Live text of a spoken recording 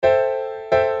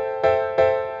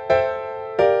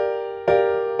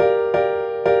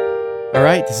All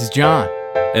right, this is John,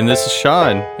 And this is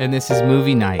Sean. and this is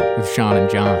Movie Night with Sean and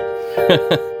John.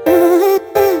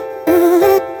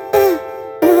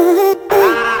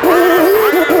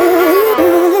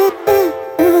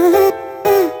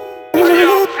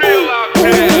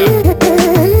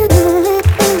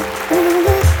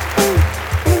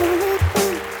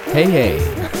 Hey,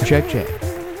 check.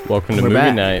 Welcome to We're Movie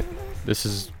back. Night. This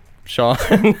is Sean.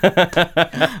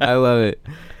 I love it.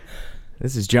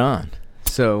 This is John.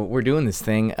 So we're doing this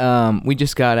thing. We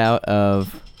just got out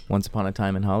of Once Upon a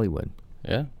Time in Hollywood.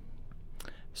 Yeah.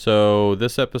 So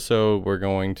this episode, we're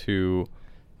going to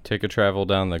take a travel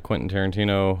down the Quentin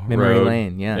Tarantino Memory road.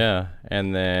 lane, yeah. Yeah,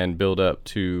 and then build up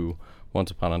to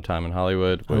Once Upon a Time in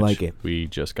Hollywood, I which like it. we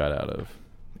just got out of.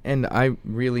 And I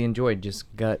really enjoyed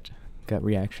just gut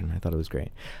reaction. I thought it was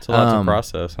great. It's a lot to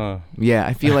process, huh? Yeah,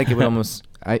 I feel like it would almost...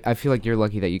 I feel like you're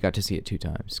lucky that you got to see it 2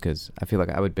 times, because I feel like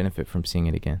I would benefit from seeing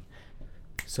it again.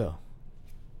 So,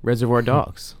 Reservoir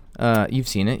Dogs. You've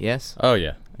seen it, yes? Oh,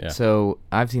 yeah. Yeah. So,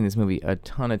 I've seen this movie a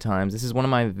ton of times. This is one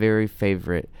of my very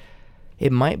favorite...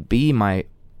 It might be my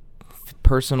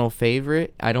personal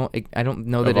favorite. I don't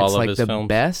know that Of all it's of like his the films?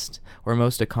 best or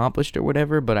most accomplished or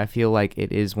whatever, but I feel like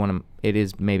it is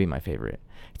maybe my favorite.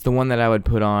 It's the one that I would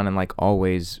put on and like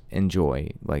always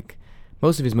enjoy. Like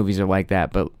most of his movies are like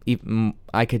that, but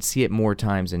I could see it more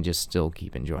times and just still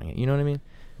keep enjoying it. You know what I mean?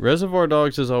 Reservoir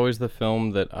Dogs is always the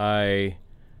film that I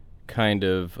kind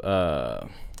of,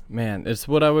 it's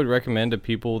what I would recommend to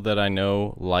people that I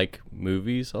know like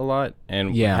movies a lot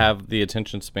and Yeah. have the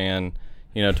attention span,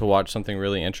 to watch something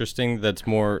really interesting that's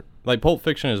more, like Pulp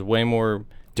Fiction is way more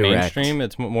Direct. mainstream.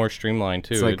 It's more streamlined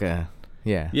too. It's like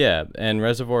yeah. Yeah, and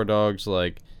Reservoir Dogs,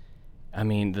 the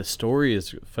story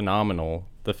is phenomenal.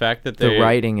 The fact that The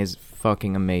writing is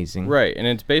fucking amazing. Right, and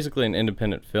it's basically an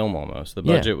independent film almost. The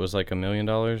Yeah. budget was like $1 million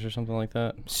or something like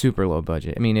that. Super low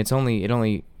budget. I mean,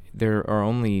 there are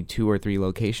only 2 or 3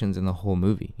 locations in the whole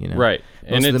movie, Right.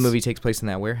 Most of the movie takes place in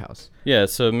that warehouse. Yeah,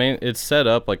 so it's set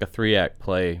up like a 3-act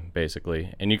play,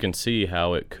 basically, and you can see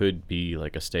how it could be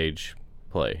like a stage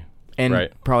play. And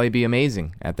Right. probably be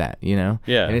amazing at that, Yeah.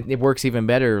 And it works even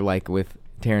better, like, with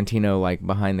Tarantino, like,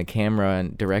 behind the camera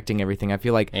and directing everything. I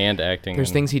feel like And acting.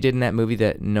 there's things he did in that movie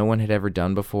that no one had ever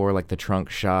done before, like the trunk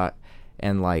shot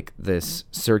and, like, this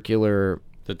circular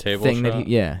the table thing shot.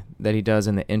 that he does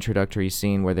in the introductory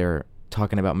scene where they're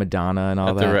talking about Madonna and all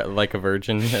At that. like a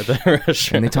virgin at the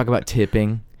restaurant. And they talk about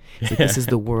tipping. It's like, this is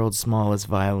the world's smallest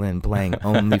violin playing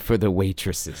only for the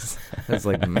waitresses. I was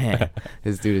like, man,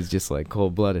 this dude is just like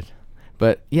cold-blooded.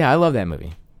 But yeah, I love that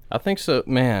movie. I think so,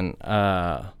 man.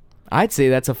 I'd say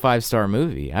that's a 5-star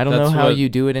movie. I don't know That's how what- you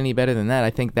do it any better than that. I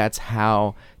think that's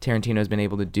how Tarantino's been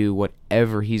able to do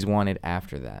whatever he's wanted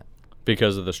after that.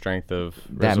 Because of the strength of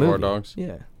That Reservoir movie. Dogs.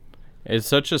 Yeah. It's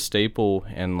such a staple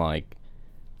in like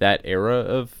that era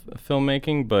of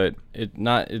filmmaking, but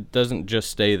it doesn't just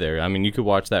stay there. I mean, you could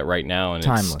watch that right now and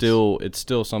Timeless. it's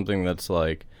still something that's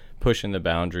like pushing the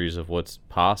boundaries of what's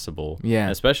possible. Yeah.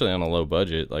 Especially on a low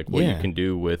budget, like what you Yeah. can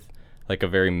do with like a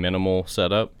very minimal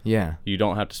setup. Yeah. You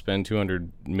don't have to spend $200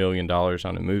 million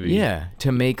on a movie. Yeah.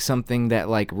 To make something that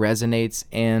like resonates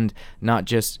and not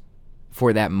just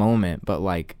for that moment, but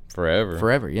like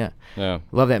Forever. Yeah. Yeah.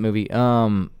 Love that movie.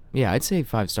 Yeah, I'd say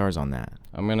 5 stars on that.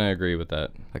 I'm going to agree with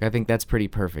that. Like, I think that's pretty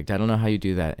perfect. I don't know how you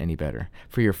do that any better.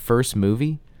 For your first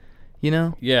movie,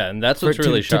 Yeah, and that's what's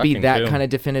really to shocking be that too. kind of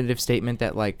definitive statement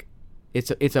that, like,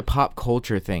 it's a pop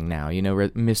culture thing now,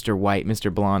 Mr. White,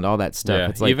 Mr. Blonde, all that stuff. Yeah,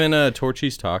 It's like, even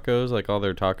Torchy's Tacos, like all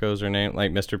their tacos are named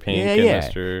like Mr. Pink yeah, and yeah,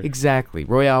 Mr. exactly.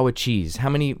 Royale with cheese. How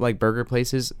many, like, burger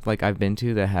places, like, I've been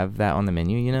to that have that on the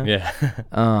menu, Yeah.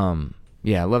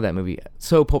 Yeah, I love that movie.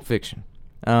 So, Pulp Fiction.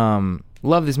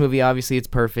 Love this movie. Obviously, it's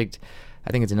perfect.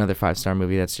 I think it's another 5-star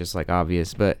movie. That's just, like,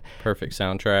 obvious. But Perfect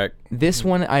soundtrack. this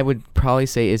one, I would probably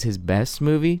say, is his best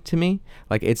movie to me.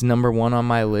 Like, it's number 1 on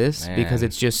my list because Man.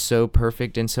 it's just so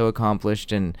perfect and so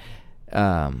accomplished and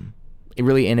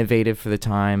really innovative for the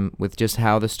time with just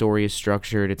how the story is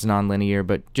structured. It's non-linear,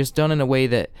 but just done in a way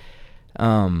that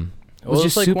was Well, just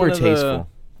it's like super one of the- tasteful.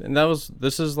 And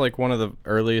this is like one of the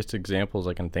earliest examples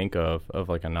I can think of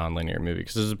like a non-linear movie,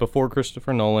 because this is before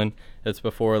Christopher Nolan. It's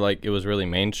before like it was really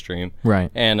mainstream.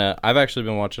 Right. And I've actually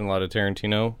been watching a lot of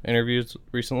Tarantino interviews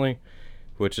recently,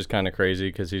 which is kind of crazy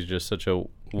because he's just such a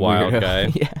wild Weirdo.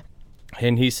 guy. Yeah.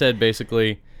 And he said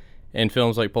basically in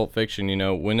films like Pulp Fiction,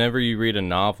 whenever you read a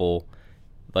novel,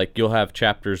 like you'll have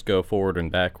chapters go forward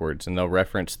and backwards, and they'll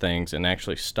reference things and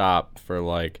actually stop for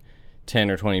like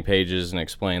 10 or 20 pages and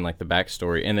explain like the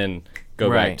backstory and then go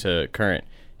Right. back to current.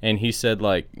 And he said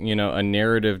like, a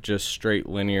narrative, just straight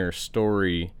linear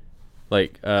story,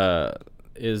 like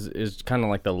is kind of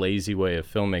like the lazy way of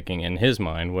filmmaking in his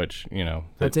mind, which, you know,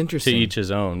 that's interesting. To each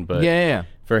his own. But yeah.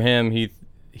 For him,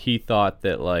 he thought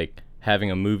that like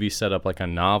having a movie set up like a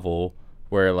novel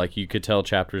where like you could tell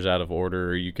chapters out of order,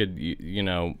 or you could you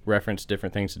know, reference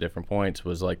different things at different points,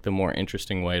 was like the more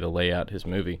interesting way to lay out his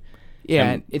movie.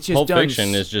 Yeah, and it's just Pulp done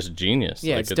Fiction is just genius.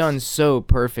 Yeah, like, it's done so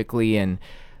perfectly, and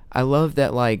I love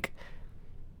that. Like,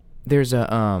 there's a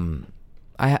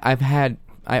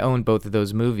I own both of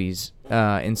those movies,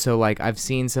 and so like I've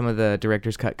seen some of the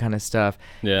director's cut kind of stuff,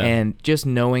 and just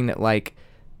knowing that like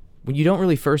you don't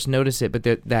really first notice it, but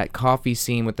that coffee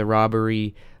scene with the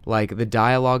robbery, like the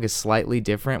dialogue is slightly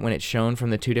different when it's shown from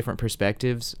the two different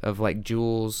perspectives of like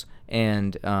Jules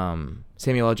and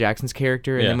Samuel L. Jackson's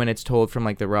character, and then when it's told from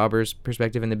like the robber's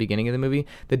perspective in the beginning of the movie,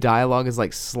 the dialogue is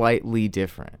like slightly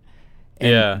different.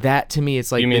 And that to me,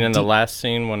 it's like, you mean in the last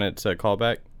scene when it's a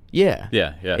callback? Yeah.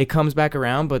 Yeah. It comes back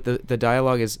around, but the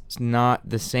dialogue is not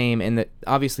the same, and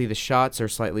obviously the shots are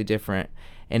slightly different,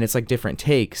 and it's like different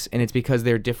takes, and it's because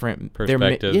they're different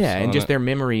perspectives. And just their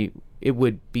memory, it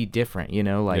would be different, you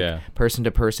know, like person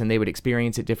to person, they would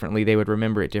experience it differently, they would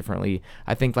remember it differently.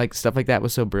 I think like stuff like that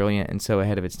was so brilliant and so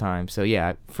ahead of its time. So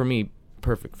yeah, for me,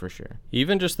 perfect for sure.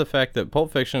 Even just the fact that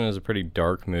Pulp Fiction is a pretty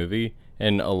dark movie,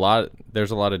 and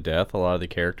there's a lot of death, a lot of the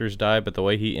characters die, but the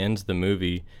way he ends the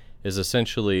movie is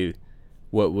essentially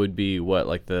what would be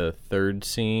like the third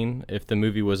scene if the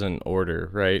movie was in order,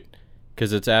 right?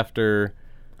 Because it's after.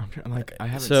 I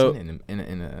haven't seen it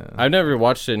in a. I've never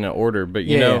watched it in an order, but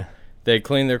you know, they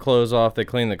clean their clothes off, they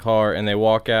clean the car, and they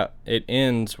walk out. It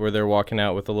ends where they're walking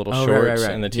out with the little shorts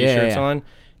and the t-shirts on,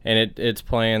 and it's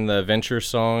playing the Venture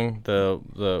song, the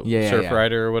Surf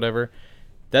Rider or whatever.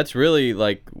 That's really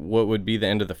like what would be the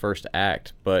end of the first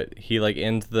act, but he like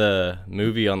ends the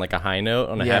movie on like a high note,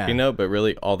 on a happy note, but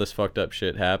really all this fucked up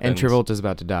shit happens. And Travolta's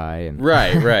about to die. And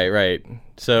Right.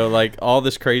 So like all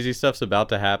this crazy stuff's about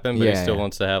to happen, but he still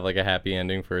wants to have like a happy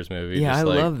ending for his movie. Yeah, just, I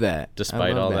like, love that.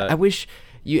 Despite all that. I wish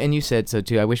you said so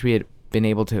too. I wish we had been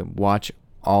able to watch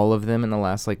all of them in the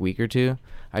last like week or two.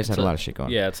 I just had a lot of shit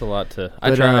going. Yeah, it's a lot to.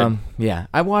 I tried.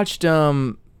 I watched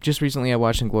just recently I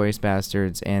watched Inglourious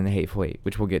Bastards and The Hateful Eight,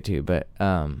 which we'll get to, but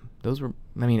those were,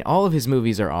 I mean, all of his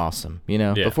movies are awesome, you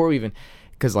know, before we even,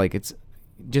 because like it's,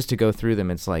 just to go through them,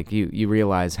 it's like you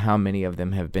realize how many of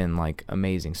them have been like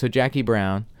amazing. So Jackie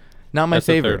Brown, not my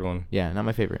favorite. The third one. Yeah, not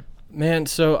my favorite. Man,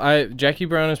 so Jackie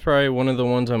Brown is probably one of the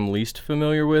ones I'm least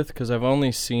familiar with, because I've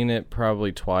only seen it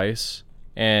probably twice,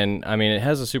 and I mean, it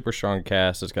has a super strong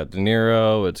cast. It's got De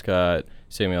Niro, it's got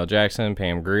Samuel L. Jackson,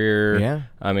 Pam Grier. Yeah.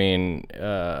 I mean,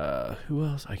 who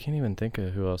else? I can't even think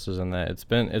of who else is in that. It's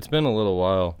been a little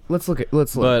while. Let's look.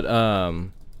 But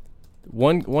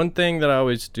one thing that I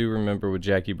always do remember with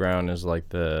Jackie Brown is like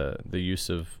the use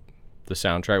of the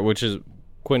soundtrack, which is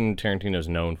Quentin Tarantino's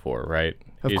known for, right?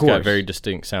 He's got very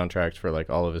distinct soundtracks for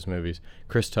like all of his movies.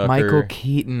 Chris Tucker, Michael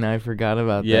Keaton, I forgot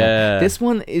about that. Yeah. This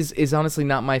one is honestly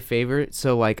not my favorite,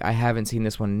 so like I haven't seen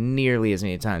this one nearly as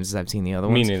many times as I've seen the other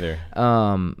ones. Me neither.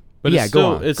 But yeah,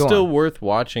 it's still worth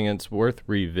watching. It's worth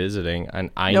revisiting,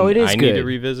 and I need to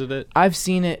revisit it. I've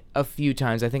seen it a few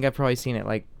times. I think I've probably seen it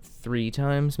like 3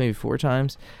 times, maybe 4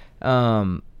 times.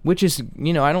 Which is,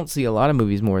 you know, I don't see a lot of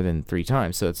movies more than 3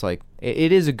 times, so it's like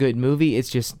it is a good movie. It's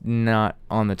just not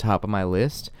on the top of my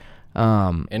list.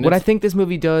 And what I think this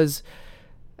movie does,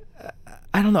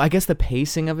 I don't know. I guess the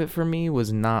pacing of it for me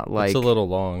was not like, it's a little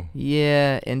long.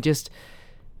 Yeah, and just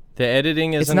the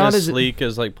editing isn't as sleek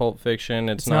as like Pulp Fiction.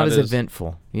 It's not as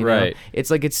eventful. You know?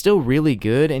 It's like it's still really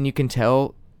good, and you can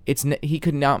tell he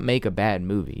could not make a bad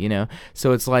movie. You know,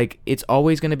 so it's like it's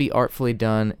always going to be artfully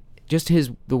done. Just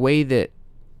the way that.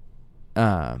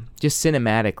 Just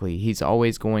cinematically, he's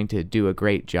always going to do a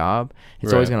great job.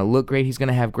 It's always going to look great. He's going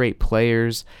to have great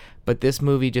players, but this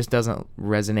movie just doesn't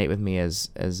resonate with me as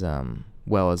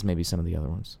well as maybe some of the other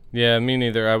ones. Yeah, me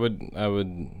neither. I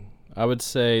would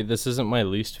say this isn't my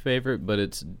least favorite, but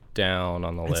it's down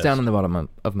on the list. It's down on the bottom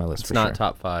of my list. It's not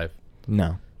top 5.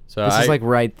 No. So this is like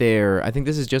right there. I think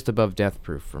this is just above Death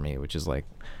Proof for me, which is like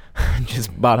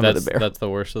just bottom of the barrel. That's the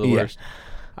worst of the worst.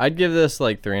 I'd give this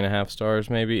like 3.5 stars,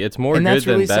 maybe. It's more good than bad. And that's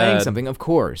really saying something, of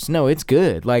course. No, it's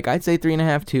good. Like, I'd say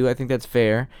 3.5 too. I think that's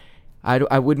fair.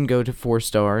 I wouldn't go to 4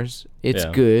 stars. It's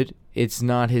good. It's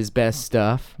not his best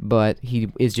stuff, but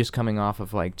he is just coming off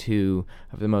of like 2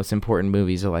 of the most important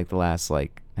movies of like the last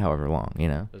like however long, you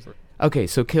know. Okay,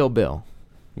 so Kill Bill.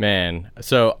 Man,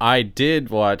 so I did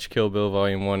watch Kill Bill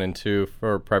Volume 1 and 2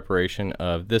 for preparation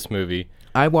of this movie.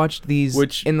 I watched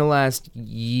these in the last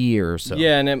year or so.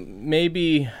 Yeah, and it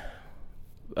maybe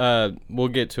we'll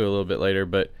get to it a little bit later,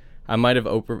 but I might have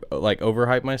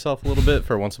overhyped myself a little bit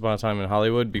for Once Upon a Time in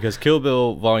Hollywood, because Kill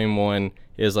Bill Volume 1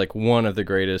 is like one of the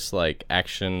greatest like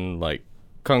action, like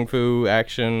kung fu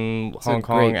action, It's Hong a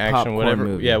Kong great action, popcorn whatever.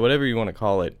 movie. Yeah, whatever you want to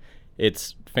call it.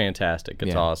 It's fantastic.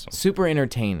 It's awesome. Super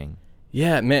entertaining.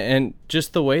 Yeah, man, and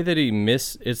just the way that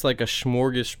it's like a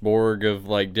smorgasbord of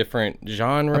like different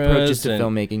genres. Approaches to and,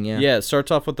 filmmaking, yeah. Yeah, it starts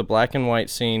off with the black and white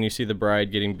scene. You see the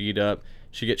bride getting beat up.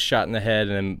 She gets shot in the head,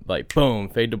 and then, like, boom,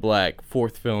 fade to black.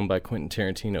 Fourth film by Quentin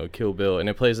Tarantino, Kill Bill. And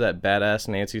it plays that badass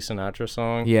Nancy Sinatra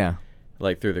song. Yeah.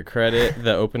 Like, through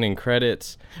the opening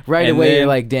credits. Right And away, then, you're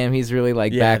like, damn, he's really,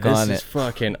 like, back on this is it.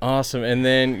 fucking awesome. And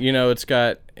then, you know, it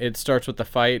starts with the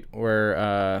fight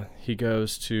where he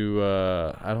goes to,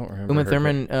 I don't remember. Uma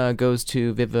Thurman goes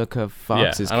to Vivica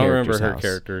Fox's I don't remember character's her house.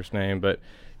 character's name, but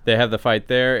they have the fight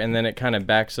there, and then it kind of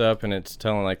backs up, and it's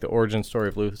telling, like, the origin story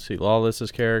of Lucy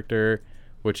Lawless's character,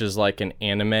 which is like an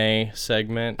anime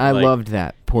segment. I like, loved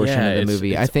that portion yeah, of the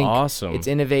movie. I think awesome. It's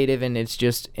innovative, and it's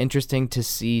just interesting to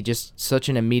see just such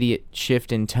an immediate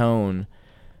shift in tone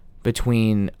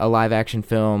between a live action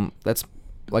film that's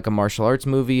like a martial arts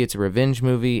movie, it's a revenge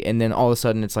movie, and then all of a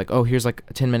sudden it's like, oh, here's like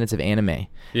 10 minutes of anime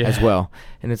as well.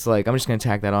 And it's like, I'm just going to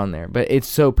tack that on there. But it's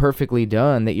so perfectly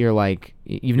done that you're like,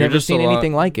 you've never seen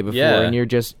anything like it before, and you're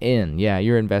just in. Yeah,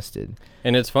 you're invested.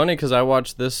 And it's funny because I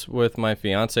watched this with my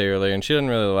fiance earlier, and she doesn't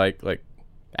really like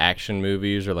action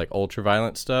movies or like ultra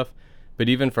violent stuff. But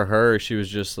even for her, she was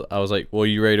just, I was like, well,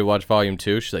 you ready to watch Volume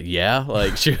 2? She's like, yeah.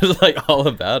 Like, she was like all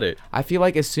about it. I feel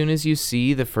like as soon as you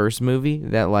see the first movie,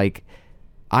 that like,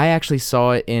 I actually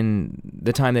saw it in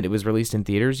the time that it was released in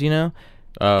theaters, you know?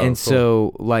 Oh, and cool.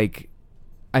 so, like,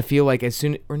 I feel like as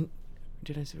soon... Or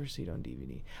did I ever see it on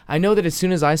DVD? I know that as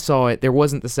soon as I saw it, there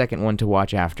wasn't the second one to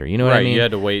watch after. You know what I mean? You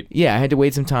had to wait. Yeah, I had to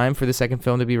wait some time for the second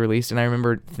film to be released, and I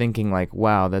remember thinking, like,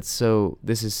 wow, this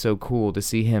is so cool to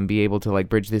see him be able to, like,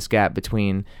 bridge this gap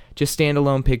between just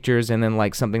standalone pictures and then,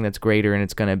 like, something that's greater, and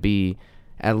it's going to be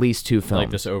at least 2 films. Like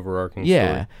this overarching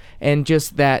yeah. story. And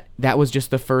just that was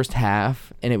just the first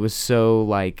half, and it was so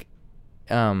like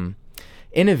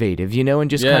innovative, you know, and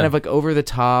just kind of like over the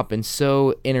top and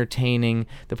so entertaining.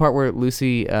 The part where Lou's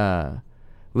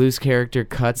character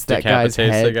cuts that guy's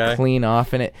head clean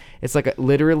off, and it's like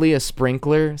literally a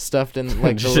sprinkler stuffed in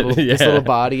like this little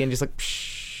body, and just like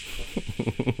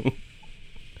psh.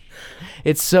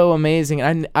 It's so amazing.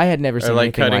 I had never seen anything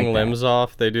like that. Or like cutting limbs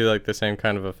off. They do like the same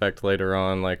kind of effect later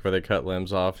on, like where they cut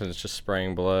limbs off and it's just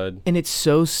spraying blood. And it's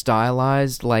so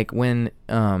stylized. Like when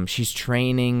she's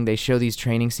training, they show these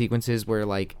training sequences where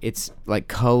like it's like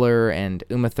color, and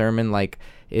Uma Thurman like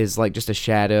is like just a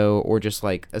shadow or just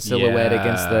like a silhouette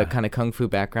against the kind of kung fu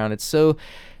background. It's so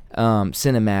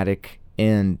cinematic.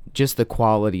 And just the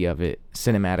quality of it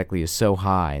cinematically is so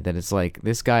high that it's like,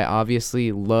 this guy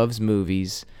obviously loves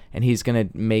movies, and he's going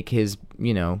to make his,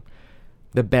 you know,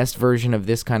 the best version of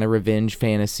this kind of revenge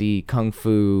fantasy kung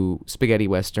fu spaghetti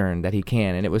western that he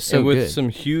can. And it was so and with good. Some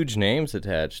huge names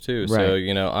attached too. Right. So,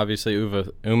 you know, obviously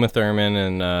Uma Thurman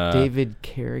and David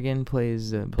Carradine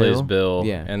plays Bill.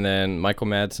 Yeah. And then Michael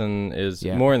Madsen is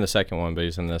more in the second one, but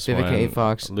he's in this Vivica one. A.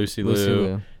 Fox, Lucy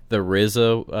Liu. The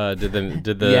RZA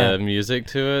did the music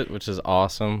to it, which is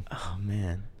awesome. Oh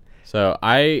man. So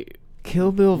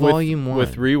Kill Bill Volume 1.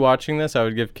 With rewatching this, I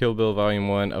would give Kill Bill Volume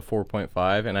 1 a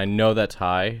 4.5, and I know that's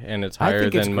high, and it's higher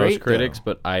than most critics,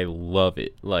 but I love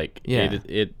it. Like,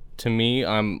 it to me,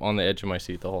 I'm on the edge of my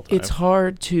seat the whole time. It's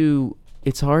hard to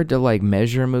like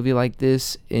measure a movie like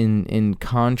this in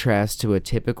contrast to a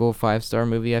typical 5-star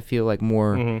movie. I feel like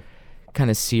more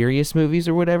kind of serious movies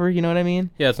or whatever, you know what I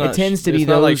mean? Yeah, it tends to be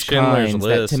those like kinds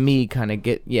that to me kind of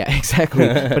get exactly.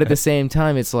 But at the same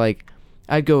time, it's like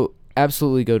I'd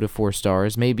absolutely go to 4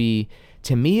 stars. Maybe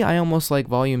to me, I almost like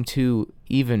Volume 2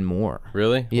 even more.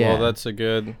 Really? Yeah. Well, that's a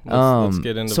good. Let's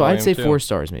get into. So Volume I'd say 2. 4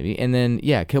 stars maybe, and then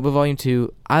Kill Bill Volume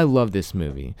 2. I love this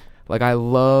movie. Like, I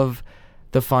love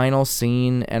the final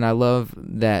scene, and I love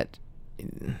that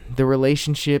the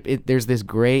relationship. There's this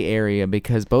gray area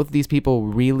because both of these people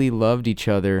really loved each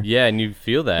other. Yeah, and you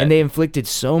feel that, and they inflicted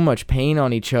so much pain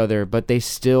on each other, but they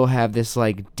still have this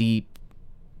like deep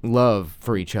love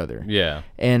for each other. Yeah.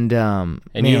 And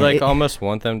you like almost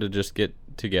want them to just get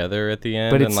together at the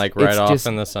end and like ride off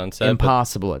in the sunset.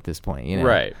 Impossible at this point, you know.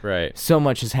 Right. So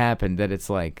much has happened that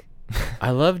it's like I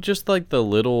love just like the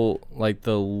little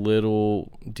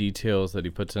details that he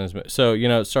puts in his so, you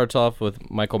know, it starts off with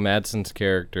Michael Madsen's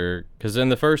character, cuz in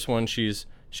the first one she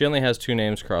only has 2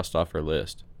 names crossed off her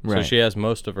list. Right. So she has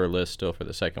most of her list still for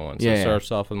the second one. So it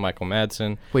starts off with Michael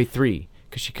Madsen. Wait, 3,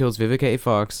 cuz she kills Vivica A.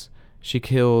 Fox. She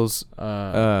kills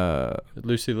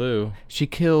Lucy Liu. She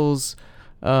kills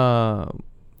the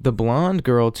the blonde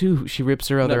girl too. She rips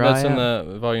her other That's eye in out.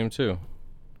 the volume 2.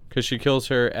 Because she kills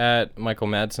her at Michael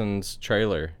Madsen's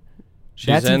trailer. She's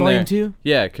That's in volume there. 2?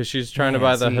 Yeah, because she's trying to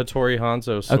Man, buy the see. Hattori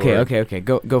Hanzo sword. Okay.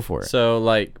 Go for it. So,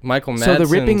 like, Michael Madsen's... So the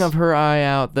ripping of her eye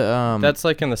out, That's,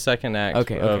 like, in the second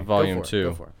act of volume 2.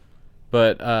 Go for it.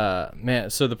 But, man,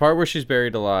 so the part where she's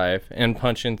buried alive and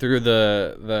punching through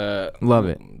the Love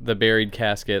it. the buried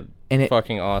casket, And it-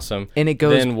 fucking awesome. And it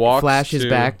goes, Then walks flashes to-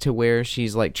 back to where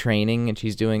she's, like, training, and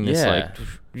she's doing this,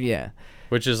 Yeah.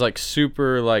 Which is, like,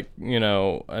 super, like, you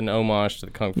know, an homage to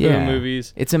the Kung Fu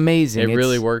movies. It's amazing. It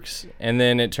really works. And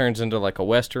then it turns into, like, a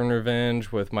Western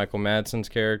revenge with Michael Madsen's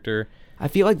character. I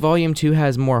feel like Volume 2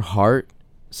 has more heart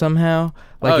somehow.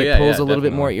 Like, it pulls a little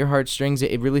bit more at your heartstrings.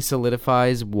 It really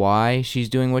solidifies why she's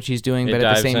doing what she's doing, but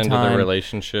at the same time... It dives into the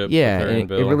relationship with her and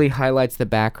Bill. It really highlights the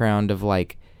background of,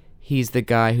 like, he's the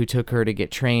guy who took her to get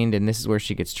trained, and this is where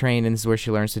she gets trained, and this is where she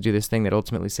learns to do this thing that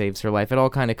ultimately saves her life. It all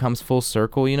kind of comes full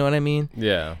circle, you know what I mean?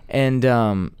 Yeah. And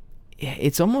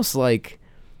it's almost like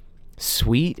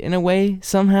sweet in a way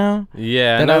somehow.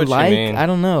 Yeah, that I know I what like. you mean. I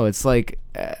don't know. It's like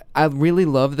I really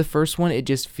love the first one. It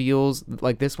just feels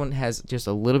like this one has just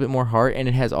a little bit more heart, and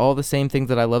it has all the same things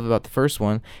that I love about the first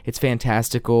one. It's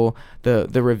fantastical. The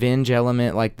revenge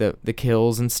element, like the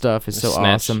kills and stuff, is so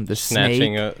awesome. The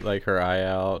snatching snake, like her eye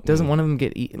out. Doesn't one of them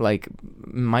get like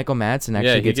Michael Madsen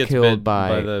actually gets killed bit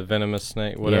by the venomous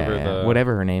snake, whatever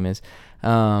whatever her name is.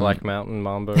 Black Mountain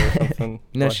Mamba or something.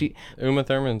 No, Uma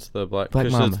Thurman's the Black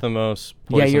Mamba. It's the most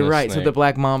Yeah, you're right. snake So the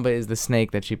Black Mamba is the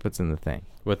snake that she puts in the thing.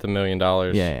 with the $1 million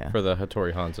for the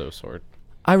Hattori Hanzo sword.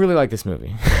 I really like this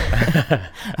movie.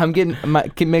 I'm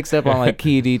getting mixed up on like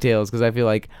key details because I feel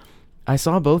like I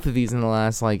saw both of these in the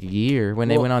last like year when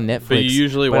they went on Netflix. But you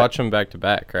usually watch them back to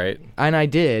back, right? And I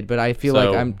did, but I feel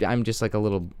like I'm just like a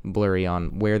little blurry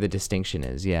on where the distinction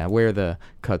is. Yeah, where the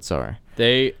cuts are.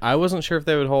 I wasn't sure if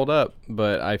they would hold up,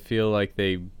 but I feel like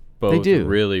they both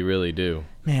really, really do.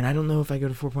 Man, I don't know if I go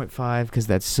to 4.5 because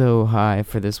that's so high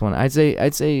for this one. I'd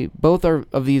say both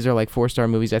of these are like 4-star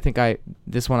movies. I think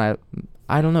this one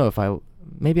I don't know if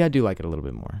maybe I do like it a little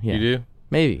bit more. Yeah. You do?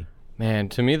 Maybe. Man,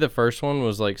 to me the first one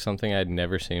was like something I'd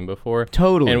never seen before.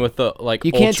 Totally. And with the like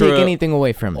you can't take anything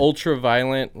away from it. Ultra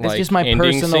violent like just my ending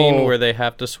personal scene where they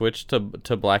have to switch to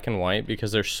black and white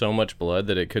because there's so much blood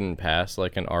that it couldn't pass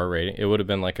like an R rating. It would have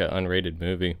been like an unrated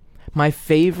movie. My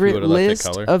favorite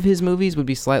list of his movies would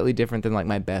be slightly different than like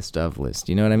my best of list.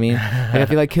 You know what I mean? Like, I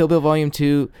feel like Kill Bill Volume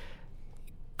 2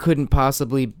 couldn't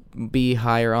possibly be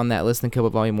higher on that list than Kill Bill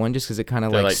Volume 1 just because it kind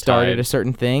of like started a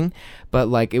certain thing, but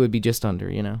like it would be just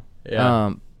under, you know?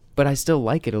 Yeah. But I still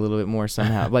like it a little bit more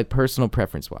somehow, like personal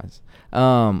preference wise.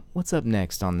 What's up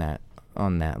next on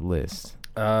that list?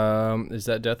 Is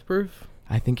that Death Proof?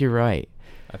 I think you're right.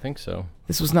 I think so.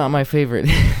 This was not my favorite.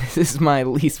 This is my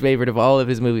least favorite of all of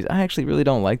his movies. I actually really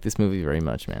don't like this movie very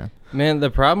much, man. Man, the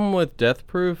problem with Death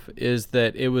Proof is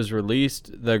that it was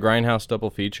released, the Grindhouse double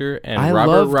feature, and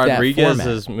Robert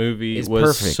Rodriguez's movie was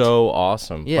perfect. So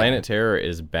awesome. Yeah. Planet Terror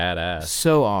is badass.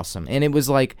 So awesome. And it was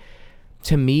like,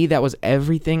 to me, that was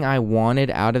everything I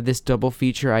wanted out of this double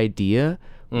feature idea.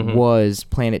 Was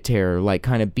Planet Terror, like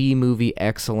kind of B-movie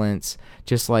excellence,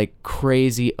 just like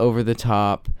crazy over the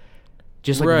top.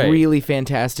 Just like really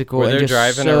fantastical. Where they're and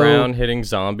driving around hitting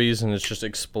zombies and it's just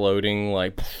exploding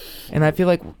like. And I feel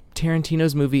like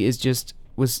Tarantino's movie it's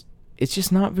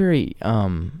just not very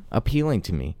appealing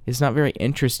to me. It's not very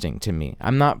interesting to me.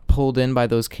 I'm not pulled in by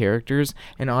those characters,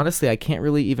 and honestly, I can't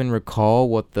really even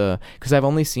recall because I've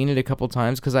only seen it a couple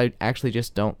times because I actually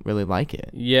just don't really like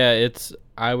it. Yeah,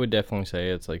 I would definitely say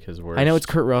it's like his worst. I know it's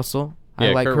Kurt Russell. Yeah,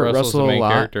 I like Kurt Russell the main a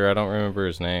lot. character. I don't remember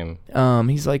his name.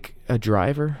 He's like a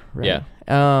driver, right? Yeah.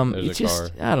 It's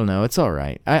just car. I don't know. It's all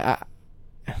right.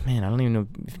 Man, I don't even know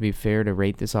if it'd be fair to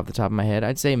rate this off the top of my head.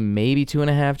 I'd say maybe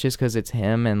 2.5 just because it's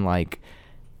him and like.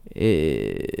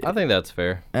 I think that's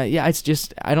fair. Yeah, it's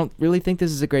just I don't really think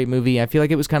this is a great movie. I feel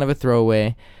like it was kind of a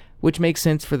throwaway, which makes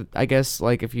sense for I guess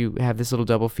like if you have this little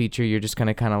double feature, you're just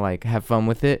gonna kind of like have fun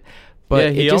with it. But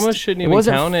yeah, he almost shouldn't even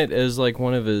count it as like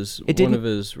one of his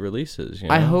releases. You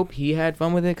know? I hope he had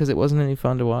fun with it because it wasn't any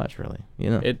fun to watch, really. You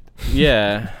know.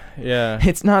 Yeah.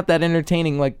 It's not that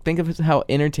entertaining. Like, think of how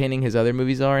entertaining his other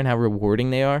movies are and how rewarding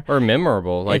they are. Or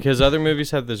memorable. Like his other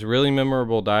movies have this really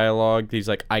memorable dialogue, these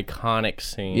like iconic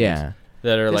scenes. Yeah.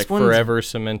 That are like forever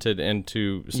cemented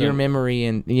into your memory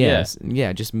and just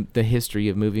the history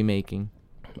of movie making.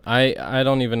 I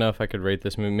don't even know if I could rate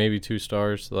this movie. Maybe 2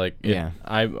 stars. Like,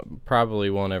 I probably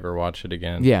won't ever watch it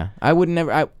again. Yeah, I would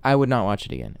not watch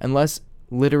it again unless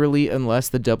literally, unless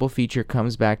the double feature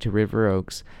comes back to River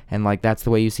Oaks, and like that's the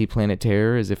way you see Planet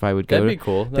Terror, is if I would go. That'd be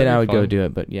cool. Then I would go do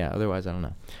it. But yeah, otherwise I don't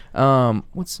know.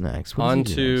 What's next? What On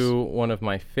does he do to next? one of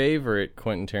my favorite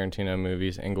Quentin Tarantino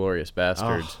movies, Inglourious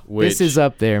Bastards. Oh, which this is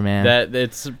up there, man. it's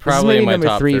This is probably maybe in my number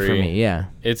top 3 for me. Yeah,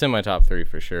 It's in my top 3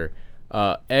 for sure.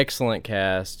 Excellent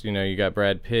cast. You know, you got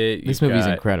Brad Pitt. this movie's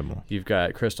incredible. You've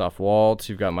got Christoph Waltz.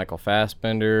 You've got Michael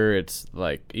Fassbender. It's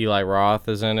like Eli Roth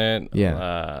is in it.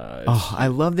 Yeah. I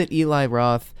love that Eli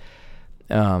Roth.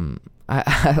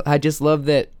 I just love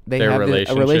that they Their have a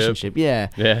relationship. relationship. Yeah.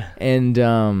 Yeah. And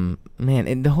man,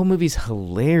 and the whole movie's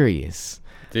hilarious.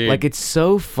 Dude. Like, it's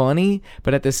so funny,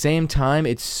 but at the same time,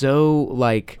 it's so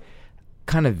like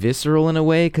kind of visceral in a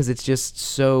way, because it's just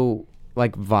so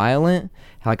like violent,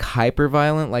 like hyper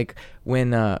violent. Like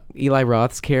when Eli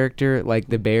Roth's character, like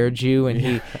the bear Jew, and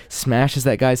he smashes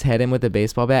that guy's head in with a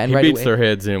baseball bat, and He right beats away, their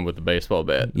heads in with a baseball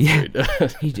bat. yeah,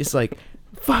 Dude. he just like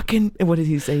fucking, what did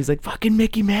he say? He's like, fucking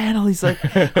Mickey Mantle. He's like,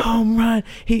 home run.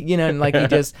 He, you know, and like he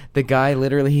just, the guy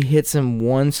literally, he hits him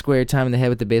one square time in the head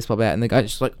with the baseball bat, and the guy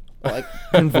just like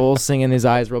convulsing, and his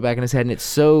eyes roll back in his head, and it's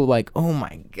so like, oh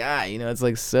my God, you know, it's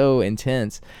like so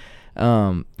intense.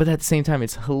 But at the same time,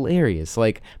 it's hilarious.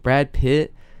 Like Brad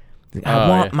Pitt, I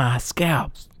want my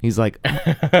scalps. He's like,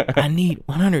 I need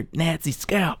 100 Nazi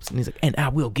scalps, and he's like, and I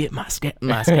will get my scalps.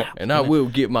 And I will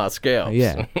get my scalps.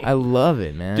 Yeah, I love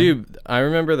it, man. Dude, I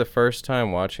remember the first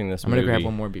time watching this movie. I'm gonna grab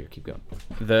one more beer. Keep going.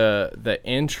 The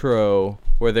intro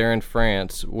where they're in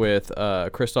France with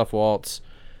Christoph Waltz,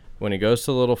 when he goes to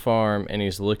the little farm and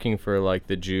he's looking for like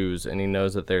the Jews, and he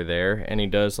knows that they're there, and he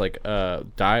does like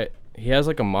he has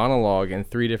like a monologue in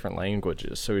 3 different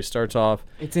languages. So he starts off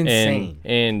It's insane.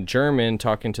 in German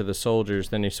talking to the soldiers,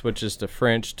 then he switches to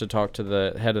French to talk to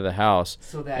the head of the house,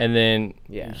 So that- and then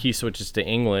Yeah. he switches to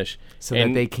English So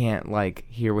and that they can't like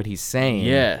hear what he's saying.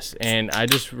 Yes, and I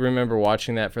just remember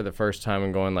watching that for the first time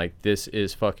and going like, this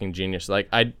is fucking genius. Like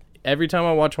every time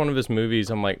I watch one of his movies,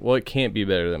 I'm like, well, it can't be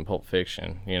better than Pulp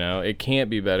Fiction, you know? It can't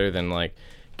be better than like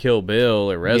Kill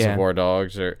Bill or Reservoir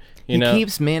Dogs, or you know. He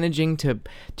keeps managing to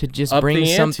just Up bring the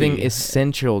something ante.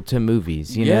 essential to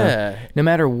movies, you Yeah. know? No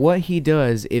matter what he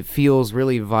does, it feels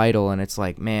really vital, and it's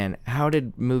like, man, how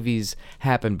did movies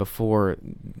happen before,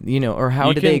 you know, or how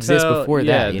You did they can exist tell- before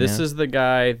that, you this know? is the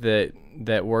guy that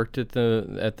worked at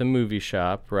the movie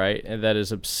shop, right? And that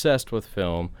is obsessed with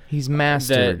film. He's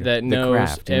mastered that the knows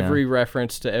craft, you know? every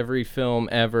reference to every film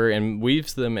ever and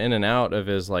weaves them in and out of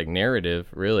his like narrative,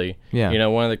 really. Yeah. You know,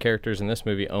 one of the characters in this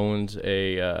movie owns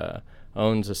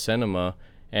a cinema,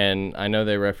 and I know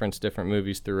they reference different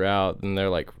movies throughout, and they're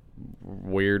like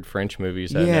weird French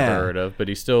movies I've Yeah. never heard of, but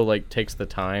he still like takes the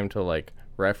time to like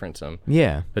reference them.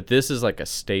 Yeah. But this is like a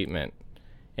statement.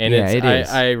 And Yeah, it's, it is.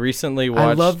 I recently watched.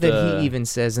 I love that he even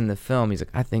says in the film, he's like,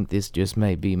 I think this just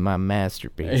may be my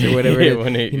masterpiece, or whatever. Yeah, it is.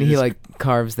 when he And he just- like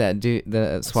carves that dude,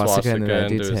 the swastika into that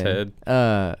into dude's his head.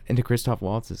 Into Christoph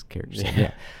Waltz's character. Yeah.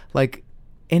 Yeah. Like,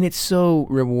 and it's so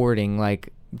rewarding,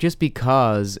 like, just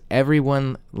because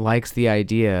everyone likes the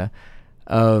idea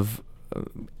of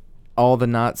all the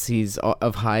Nazis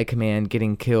of high command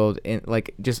getting killed, and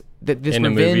like just this In a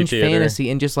movie revenge theater. fantasy,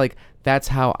 and just like that's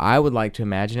how I would like to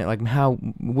imagine it. Like, how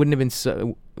wouldn't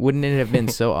it have been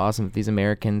so awesome if these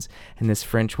Americans and this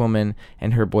French woman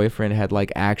and her boyfriend had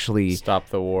like actually Stop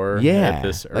the war yeah, at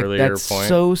this like, earlier that's point.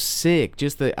 so sick.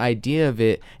 Just the idea of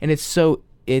it, and it's so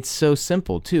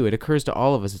simple too. It occurs to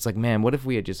all of us. It's like, man, what if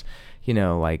we had just, you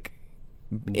know, like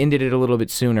ended it a little bit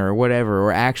sooner or whatever,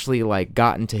 or actually like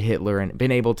gotten to Hitler and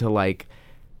been able to like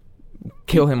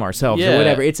kill him ourselves or Yeah.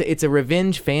 whatever. It's a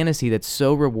revenge fantasy that's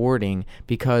so rewarding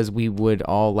because we would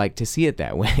all like to see it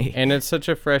that way. And it's such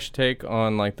a fresh take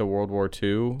on like the World War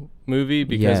II movie,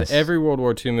 because Yes. every World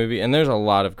War II movie, and there's a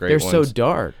lot of great They're ones. so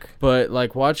dark. But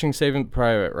like watching Saving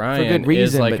Private Ryan good is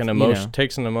reason, like but, an you emotion know.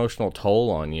 takes an emotional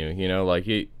toll on you. You know, like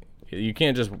you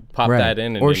can't just pop Right. that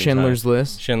in. At Or any Schindler's time.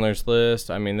 List. Schindler's List.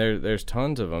 I mean, there's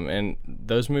tons of them, and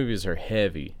those movies are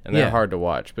heavy and they're Yeah. hard to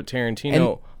watch. But Tarantino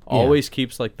And- always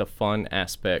keeps like the fun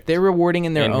aspect. They're rewarding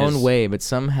in their in own his- way, but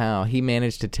somehow he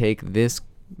managed to take this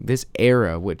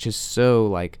era, which is so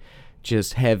like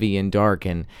just heavy and dark,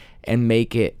 and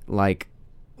make it like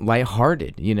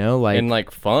lighthearted, you know, like and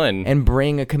like fun. and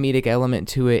bring a comedic element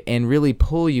to it and really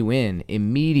pull you in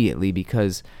immediately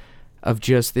because of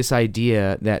just this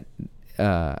idea that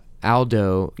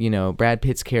Aldo, you know, Brad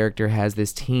Pitt's character has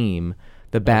this team,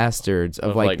 the Bastards,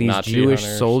 of like these Nazi Jewish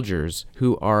hunters. soldiers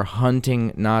who are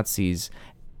hunting Nazis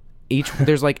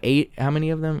there's like 8, how many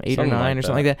of them? 8 Something or 9 like or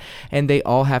something that. like that. And they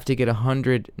all have to get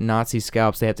 100 Nazi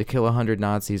scalps. They have to kill 100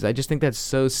 Nazis. I just think that's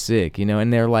so sick, you know.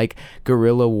 And they're like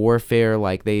guerrilla warfare.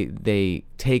 Like they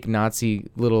take Nazi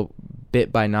little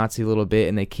bit by Nazi little bit,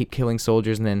 and they keep killing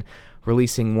soldiers, and then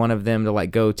releasing one of them to like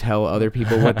go tell other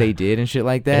people what they did and shit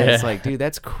like that. Yeah. It's like, dude,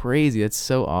 that's crazy. That's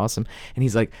so awesome. And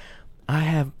he's like, I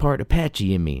have part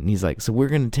Apache in me. And he's like, so we're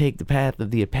going to take the path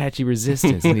of the Apache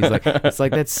resistance. And he's like, it's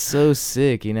like, that's so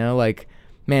sick, you know? Like,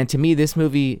 man, to me, this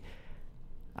movie,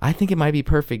 I think it might be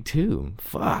perfect too.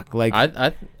 Fuck. Like,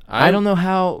 I don't know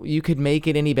how you could make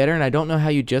it any better. And I don't know how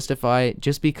you justify it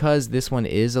just because this one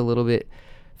is a little bit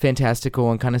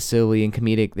fantastical and kind of silly and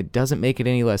comedic. That doesn't make it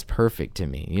any less perfect to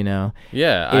me, you know?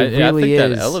 Yeah, It I really think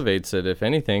that is. elevates it, if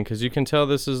anything, because you can tell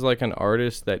this is like an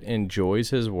artist that enjoys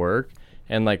his work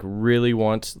and like really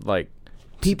wants like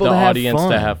People the to have audience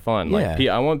fun. to have fun. Yeah. Like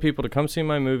I want people to come see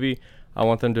my movie. I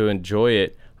want them to enjoy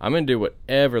it. I'm gonna do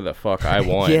whatever the fuck I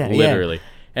want, Yeah, yeah. literally.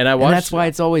 And I watched. And that's why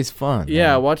it's always fun.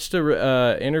 Yeah, I man. watched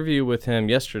a interview with him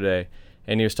yesterday,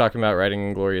 and he was talking about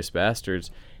writing *Inglourious Bastards*,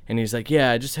 and he's like,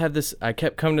 "Yeah, I just had this. I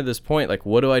kept coming to this point, like,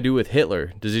 what do I do with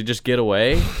Hitler? Does he just get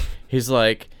away?" He's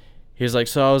like,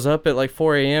 so I was up at like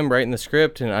 4 a.m. writing the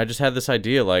script, and I just had this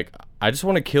idea, like, I just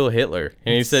want to kill Hitler.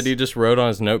 And he said he just wrote on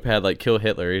his notepad, like, kill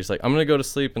Hitler. He's like, I'm going to go to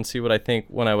sleep and see what I think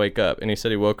when I wake up. And he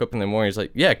said he woke up in the morning. He's like,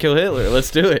 yeah, kill Hitler.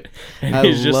 Let's do it. And I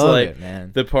he's just love like, it,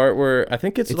 man. the part where, I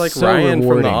think it's like so Ryan from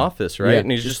rewarding. The Office, right? Yeah. And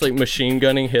he's just like machine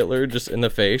gunning Hitler just in the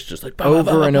face, just like, bah, bah, bah,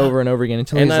 Over bah, and bah. over and over again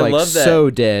until And he's I like love that.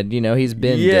 so dead, you know, he's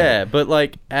been Yeah, dead. but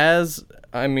like as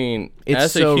It's a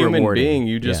so human rewarding. being,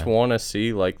 you just Yeah. want to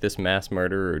see like this mass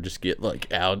murderer just get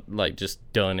like out, like just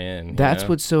done in. you That's know?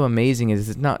 what's so amazing is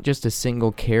it's not just a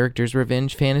single character's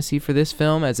revenge fantasy for this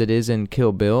film as it is in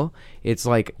Kill Bill. It's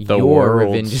like The your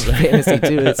world's. revenge fantasy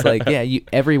too. It's like, yeah,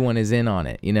 everyone is in on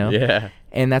it, you know? Yeah.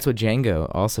 And that's what Django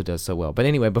also does so well. But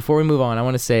anyway, before we move on, I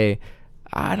want to say,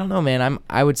 I don't know, man.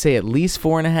 I would say at least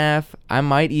 4.5. I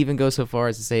might even go so far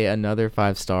as to say another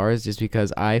 5 stars, just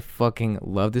because I fucking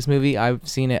love this movie. I've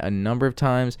seen it a number of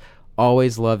times.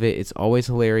 Always love it. It's always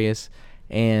hilarious,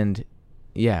 and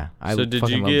yeah, I So did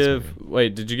fucking you love this give? movie.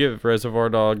 Wait, did you give Reservoir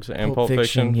Dogs and Pulp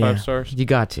Fiction 5 yeah. stars? You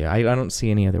got to. I don't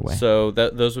see any other way. So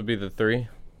those would be the 3.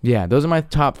 Yeah, those are my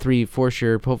top 3 for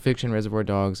sure. Pulp Fiction, Reservoir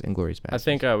Dogs, and Glorious I Bastards.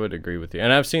 think I would agree with you,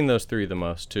 and I've seen those 3 the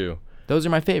most too. those are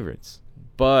my favorites.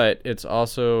 But it's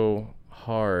also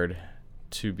hard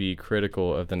to be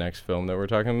critical of the next film that we're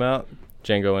talking about,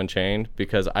 Django Unchained,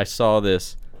 because I saw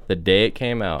this the day it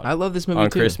came out. I love this movie on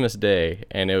too. Christmas Day,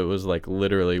 and it was like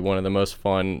literally one of the most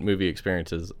fun movie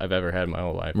experiences I've ever had in my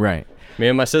whole life. Right. Me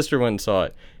and my sister went and saw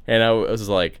it, and I was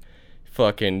like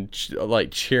fucking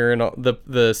like cheering on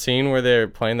the scene where they're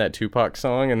playing that Tupac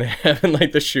song and they're having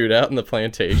like the shootout in the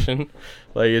plantation.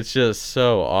 Like, it's just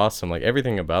so awesome. Like,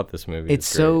 everything about this movie It's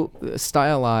is great. so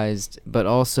stylized, but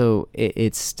also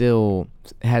it still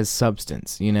has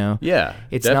substance, you know? Yeah,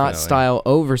 It's definitely. not style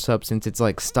over substance. It's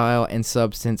like style and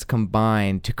substance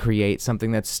combined to create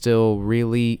something that's still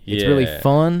really, it's really Yeah.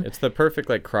 fun. It's the perfect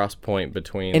like cross point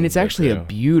between, And it's the actually a two.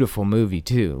 beautiful movie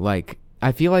too. Like,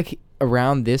 I feel like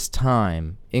around this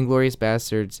time, Inglourious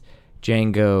Bastards,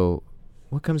 Django,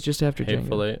 what comes just after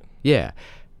Hateful Django? Eight. Yeah.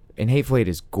 And Hateful Eight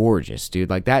is gorgeous, dude.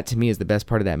 Like, that to me is the best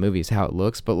part of that movie is how it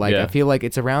looks. But like, Yeah. I feel like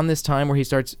it's around this time where he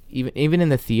starts even in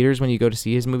the theaters when you go to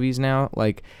see his movies now,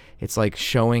 like it's like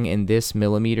showing in this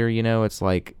millimeter, you know, it's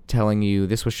like telling you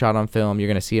this was shot on film, you're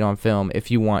gonna see it on film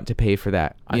if you want to pay for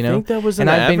that. You I know? think that was in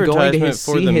and the I've been going to advertisement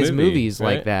for see the his movie, movies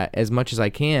like right? that as much as I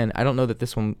can. I don't know that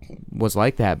this one was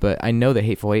like that, but I know that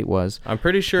Hateful Eight was. I'm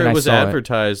pretty sure And it I was saw it.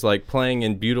 advertised like playing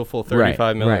in beautiful 35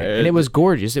 right, millimeter. and it was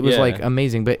gorgeous. It was yeah. like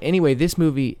amazing. But anyway, this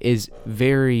movie is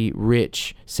very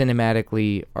rich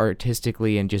cinematically,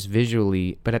 artistically, and just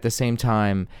visually. But at the same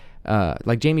time,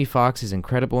 like Jamie Foxx is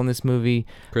incredible in this movie.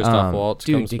 Christoph Waltz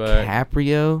dude, comes back.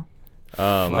 DiCaprio.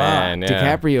 Oh man,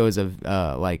 yeah. DiCaprio is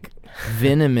a like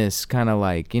venomous kind of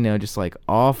like, you know, just like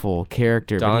awful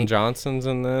character. but Don he- Johnson's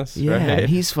in this. Yeah, right?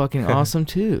 he's fucking awesome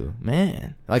too,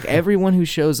 man. Like, everyone who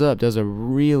shows up does a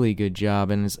really good job,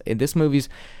 and this movie's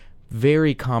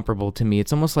very comparable to me.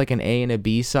 It's almost like an A and a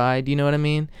B side. You know what I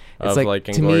mean? It's Of, like,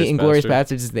 to me, Inglourious Inglourious Basterds?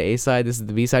 Bastards is the A side. This is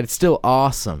the B side. It's still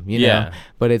awesome, you know. Yeah.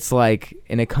 But it's like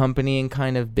an accompanying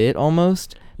kind of bit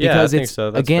almost. Yeah, I Because think it's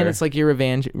so. That's again, fair. it's like your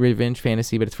revenge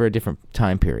fantasy, but it's for a different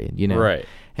time period. You know. Right.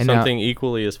 And now- Something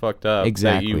equally as fucked up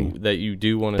Exactly. that you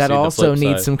do want to see that also the flip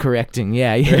needs side. some correcting.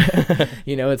 Yeah, yeah.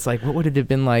 You know, it's like, what would it have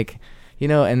been like? You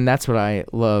know, and that's what I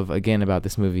love again about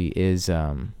this movie is,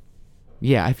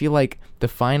 yeah, I feel like the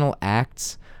final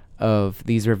acts of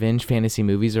these revenge fantasy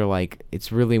movies are like,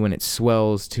 it's really when it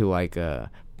swells to like a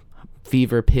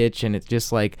fever pitch, and it's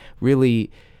just like really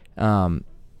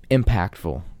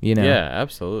impactful, you know. Yeah,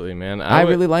 absolutely, man. I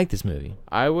really like this movie.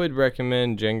 I would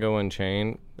recommend Django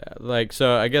Unchained. Like,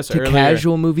 so I guess To earlier,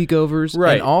 casual moviegoers,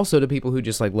 Right. and also to people who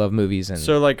just like love movies. And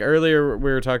so like earlier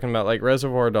we were talking about like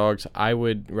Reservoir Dogs. I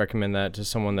would recommend that to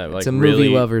someone that like it's a really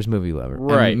movie lover,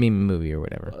 Right. movie or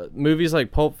whatever. Movies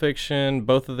like Pulp Fiction,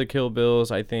 both of the Kill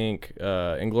Bills, I think,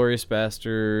 Inglourious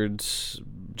Bastards,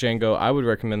 Django. I would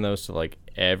recommend those to like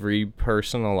every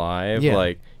person alive. Yeah.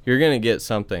 Like, you're gonna get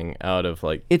something out of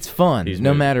like. It's fun, these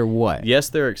no movies. matter what. Yes,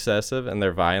 they're excessive and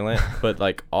they're violent, but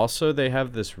like also they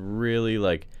have this really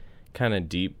like kind of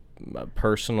deep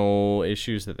personal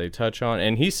issues that they touch on.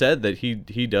 And he said that he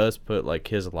does put like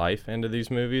his life into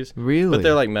these movies. Really? But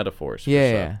they're like metaphors. For Yeah,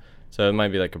 stuff. yeah. So it might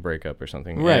be like a breakup or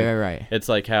something. Right, And right. It's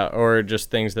like how, or just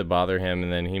things that bother him,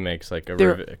 and then he makes like a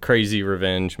They're- crazy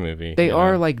revenge movie. They you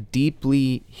are know? like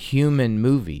deeply human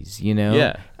movies, you know.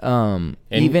 Yeah. And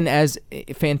even as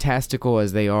fantastical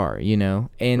as they are, you know,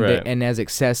 and Right. and as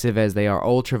excessive as they are,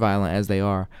 ultra violent as they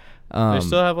are. They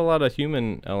still have a lot of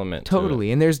human element. Totally, To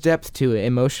it. and there's depth to it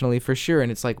emotionally for sure.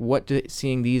 And it's like, what do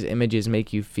seeing these images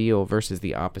make you feel versus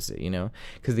the opposite? You know,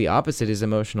 because the opposite is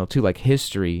emotional too. Like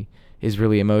history is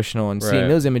really emotional, and seeing Right.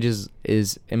 those images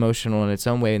is emotional in its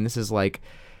own way. And this is like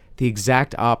the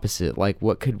exact opposite. Like,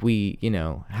 what could we, you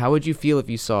know, how would you feel if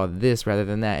you saw this rather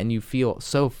than that? And you feel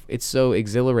it's so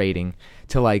exhilarating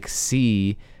to like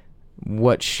see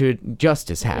what should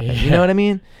justice happen. Yeah. You know what I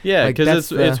mean? Yeah, Like, because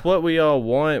that's it's what we all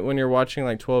want when you're watching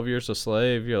like 12 Years a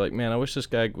Slave. You're like, man, I wish this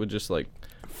guy would just like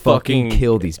fucking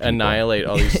kill these people. annihilate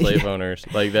all these slave owners.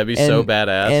 Like, that'd be so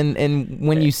badass. And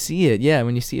when you see it,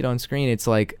 when you see it on screen, it's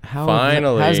like, how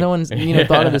Finally. has no one thought of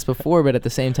Yeah. this before? But at the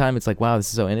same time, it's like, wow, this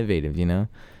is so innovative, you know.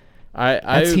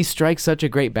 He strikes such a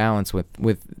great balance with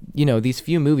these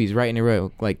few movies right in a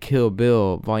row, like Kill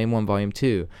Bill, Volume 1, Volume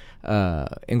 2,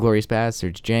 Inglourious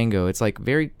Bastards, Django. It's like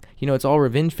very, it's all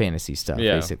revenge fantasy stuff,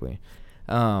 Yeah. basically.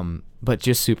 But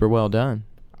just super well done.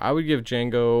 I would give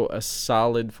Django a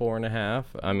solid 4.5.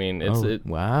 I mean,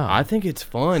 Wow. I think it's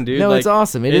fun, dude. No, like, it's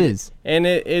awesome. It is. And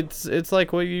it's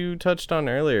like what you touched on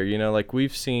earlier. You know, like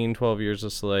we've seen 12 Years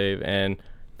a Slave, and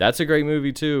that's a great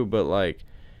movie too. But like,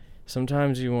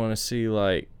 sometimes you want to see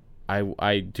like,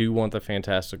 I do want the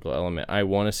fantastical element. I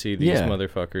want to see these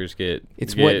motherfuckers get.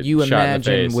 It's get what you shot in the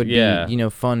imagine face. would Yeah. be,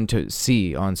 fun to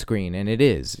see on screen, and it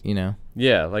is,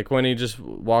 Yeah, like when he just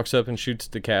walks up and shoots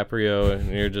DiCaprio,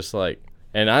 and you're just like.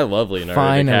 And I love Leonardo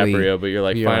Finally. DiCaprio, but you're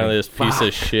like, finally, this piece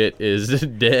of shit is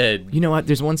dead. You know what?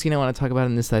 There's one scene I want to talk about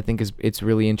in this that I think it's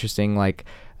really interesting. Like,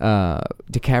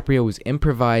 DiCaprio was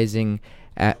improvising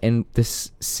in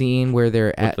this scene where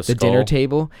they're at the the dinner skull?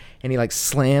 table, and he like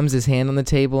slams his hand on the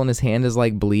table, and his hand is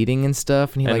like bleeding and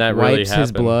stuff, and he And like that really wipes his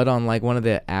happened. blood on like one of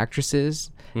the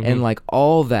actresses. Mm-hmm. And like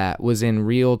all that was in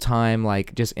real time,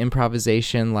 like just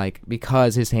improvisation, like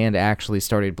because his hand actually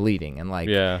started bleeding, and like,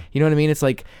 Yeah. you know what I mean? It's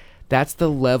like, that's the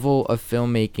level of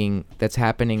filmmaking that's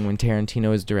happening when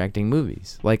Tarantino is directing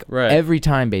movies. Like, every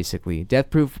time, basically. Death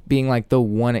Proof being, like, the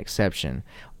one exception.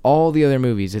 All the other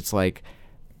movies, it's like,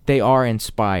 they are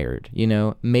inspired,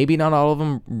 Maybe not all of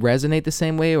them resonate the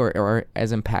same way or are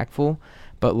as impactful,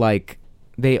 but, like,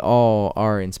 they all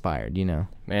are inspired, Man,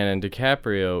 and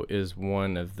DiCaprio is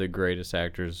one of the greatest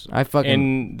actors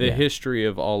in the history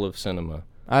of all of cinema.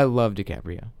 I love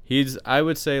DiCaprio. I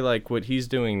would say, like, what he's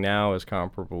doing now is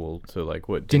comparable to, like,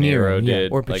 what De Niro, did,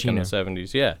 or like, in the Pacino.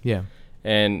 70s. Yeah. Yeah.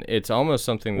 And it's almost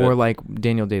something that... Or, like,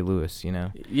 Daniel Day-Lewis,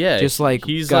 Yeah. Just, like,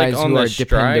 he's, guys like, on who the are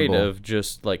stride dependable. of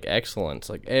just, like, excellence.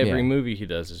 Like, every movie he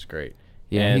does is great.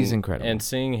 Yeah, and, he's incredible. And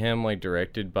seeing him, like,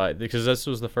 directed by... Because this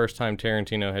was the first time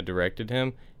Tarantino had directed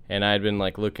him, and I had been,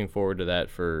 like, looking forward to that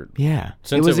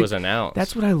since it was announced.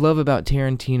 That's what I love about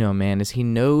Tarantino, man, is he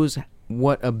knows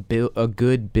what a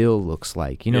good bill looks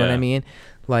like. You know what I mean?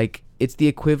 Like, it's the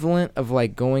equivalent of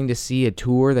like going to see a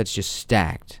tour that's just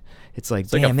stacked. It's like,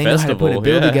 damn, they know how to put a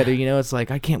bill together. It's like,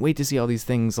 I can't wait to see all these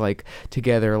things like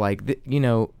together. Like,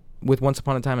 with Once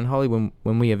Upon a Time in Hollywood,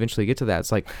 when we eventually get to that,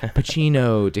 it's like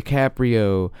Pacino,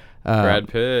 DiCaprio, Brad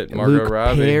Pitt, Margot Luke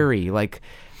Robbie. Perry, like,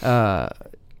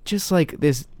 just like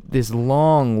this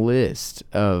long list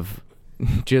of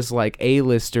just like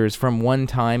A-listers from one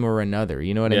time or another,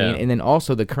 you know what I mean? And then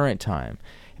also the current time.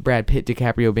 Brad Pitt,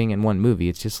 DiCaprio being in one movie,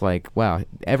 it's just like, wow,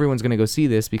 everyone's going to go see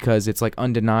this because it's like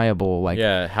undeniable. Like,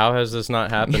 yeah, how has this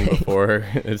not happened before?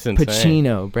 It's insane.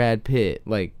 Pacino, Brad Pitt,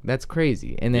 like, that's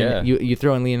crazy. And then you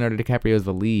throw in Leonardo DiCaprio as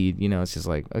the lead, it's just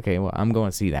like, okay, well, I'm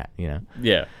going to see that,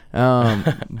 Yeah.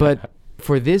 But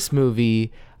for this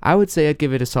movie, I would say I'd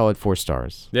give it a solid 4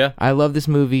 stars. Yeah. I love this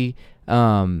movie.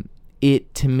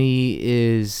 It, to me,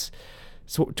 is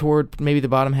toward maybe the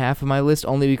bottom half of my list,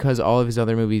 only because all of his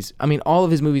other movies, I mean, all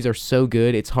of his movies are so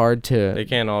good, it's hard to... They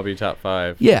can't all be top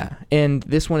 5. Yeah, and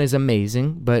this one is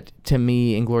amazing, but to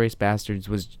me, Inglourious Basterds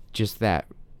was just that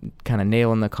kind of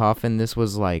nail in the coffin. This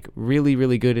was like really,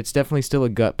 really good. It's definitely still a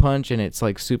gut punch, and it's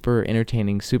like super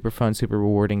entertaining, super fun, super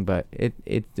rewarding, but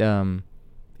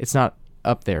it's not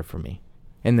up there for me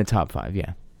in the top 5,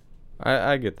 yeah.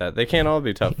 I get that. They can't all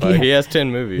be top 5. Yeah. He has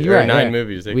 10 movies, You're or right, 9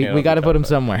 movies. They we got to put him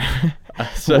somewhere.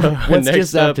 So What's next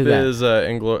just up after that? is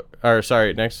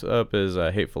next up is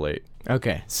Hateful Eight.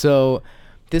 Okay, so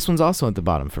this one's also at the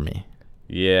bottom for me.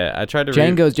 Yeah, I tried to.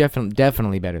 Django's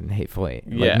definitely better than Hateful Eight.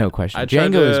 Yeah, like, no question.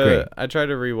 Django is great. I tried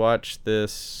to rewatch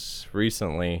this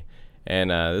recently, and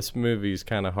this movie's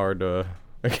kind of hard to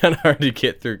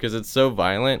get through because it's so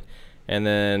violent, and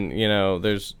then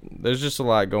there's just a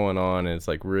lot going on, and it's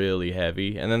like really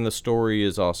heavy, and then the story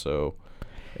is also.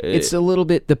 It's a little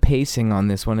bit the pacing on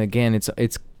this one. Again,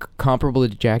 it's comparable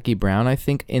to Jackie Brown, I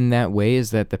think, in that way,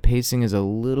 is that the pacing is a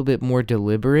little bit more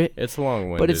deliberate. It's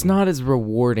long-winded, but it's not as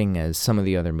rewarding as some of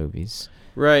the other movies.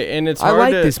 Right, and it's. I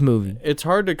like this movie. It's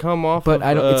hard to come off, but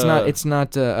I don't. It's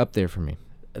not up there for me.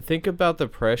 Think about the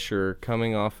pressure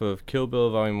coming off of Kill Bill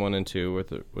Volume 1 and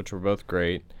 2, which were both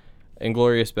great,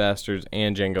 Inglourious Basterds,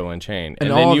 and Django Unchained,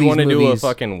 and then you want to do a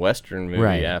fucking Western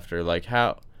movie after, like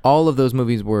how. All of those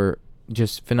movies were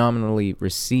just phenomenally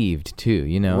received too,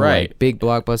 right? Like big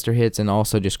blockbuster hits, and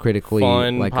also just critically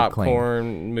fun, like popcorn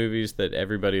acclaimed movies that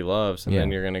everybody loves, and then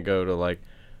you're gonna go to like,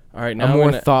 all right, now a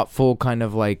more thoughtful kind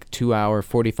of like 2-hour,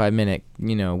 45-minute,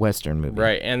 Western movie,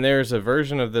 right? And there's a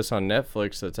version of this on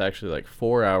Netflix that's actually like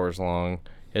 4 hours long.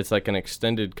 It's like an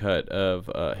extended cut of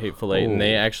Hateful Eight, and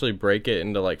they actually break it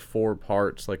into like 4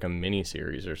 parts, like a mini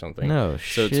series or something. No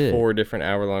shit. So shit. It's 4 different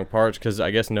hour-long parts because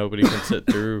I guess nobody can sit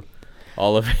through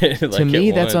all of it. Like to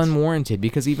me, that's once. unwarranted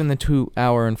because even the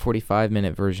 2-hour and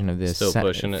 45-minute version of this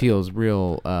feels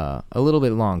real, a little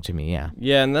bit long to me. Yeah.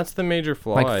 Yeah, and that's the major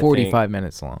flaw. Like 45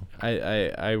 minutes long.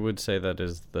 I would say that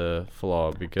is the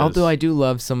flaw because. Although I do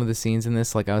love some of the scenes in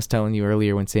this, like I was telling you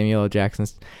earlier, when Samuel L.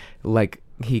 Jackson's like.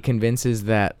 He convinces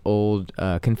that old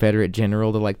Confederate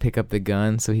general to like pick up the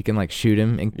gun so he can like shoot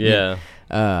him.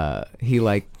 And, he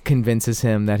like convinces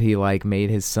him that he like made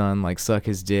his son like suck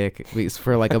his dick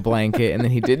for like a blanket, and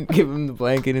then he didn't give him the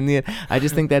blanket in the end. I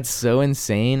just think that's so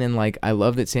insane, and like I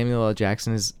love that Samuel L.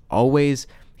 Jackson is always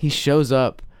he shows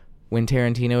up when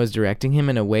Tarantino is directing him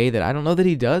in a way that I don't know that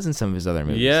he does in some of his other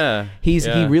movies. Yeah, he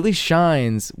really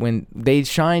shines when they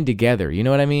shine together. You know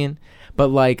what I mean? But,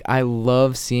 like, I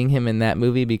love seeing him in that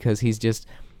movie because he's just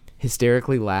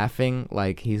hysterically laughing.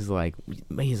 Like, he's like,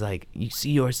 you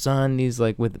see your son? He's,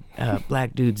 like, with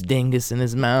black dude's dingus in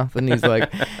his mouth. And he's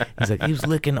like, he was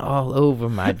licking all over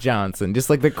my Johnson. Just,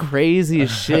 like, the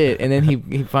craziest shit. And then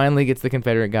he finally gets the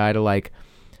Confederate guy to, like,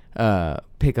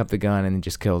 pick up the gun and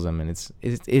just kills him. And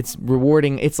it's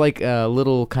rewarding. It's like a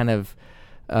little kind of...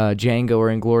 Django or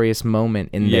Inglourious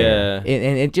moment in there. And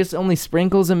it just only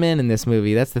sprinkles him in this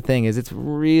movie. That's the thing, is it's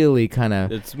really kind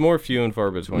of... It's more few and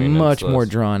far between. Much more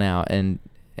drawn out and...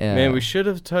 Man, we should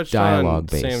have touched on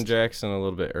Sam Jackson a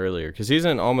little bit earlier, because he's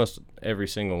in almost every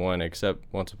single one except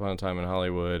Once Upon a Time in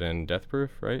Hollywood and Death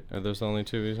Proof, right? Are those the only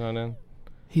 2 he's not in?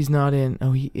 He's not in...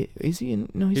 Oh, is he in...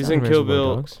 No, he's not in Kill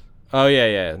Bill. Dogs. Oh,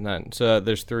 yeah, none. So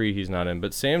there's 3 he's not in.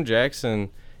 But Sam Jackson...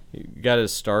 He got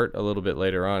his start a little bit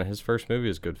later on. His first movie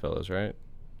is Goodfellas, right?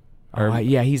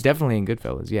 Yeah, he's definitely in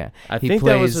Goodfellas. Yeah, I think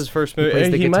that was his first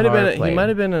movie. He might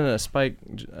have been in a Spike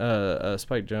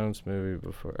Jonze movie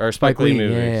before, or Spike Lee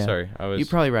movie. Yeah. Sorry, You're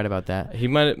probably right about that.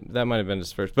 That might have been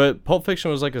his first, but Pulp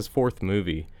Fiction was like his 4th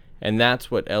movie. And that's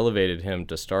what elevated him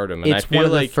to stardom. And it's one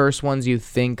of the first ones you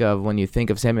think of when you think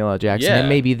of Samuel L. Jackson. It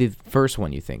may be the first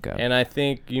one you think of. And I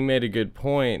think you made a good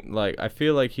point. Like, I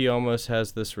feel like he almost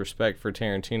has this respect for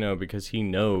Tarantino because he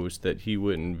knows that he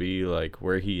wouldn't be like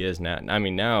where he is now. I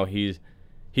mean, now he's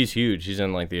huge. He's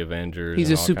in like the Avengers. He's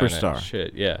and a all superstar. Kind of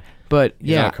shit, yeah. But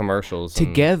he's on commercials.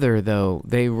 Together though,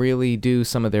 they really do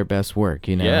some of their best work.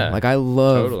 Yeah, like I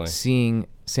love seeing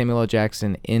Samuel L.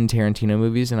 Jackson in Tarantino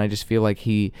movies, and I just feel like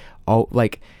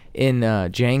like in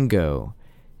Django,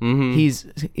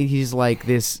 he's like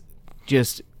this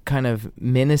just kind of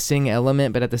menacing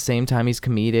element, but at the same time he's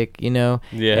comedic,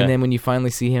 Yeah. And then when you finally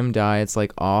see him die, it's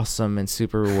like awesome and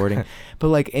super rewarding. But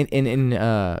like in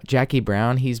Jackie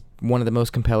Brown, he's one of the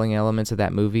most compelling elements of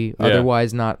that movie. Yeah.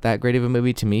 Otherwise, not that great of a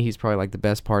movie to me. He's probably like the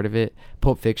best part of it.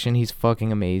 Pulp Fiction, he's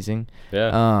fucking amazing.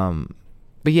 Yeah.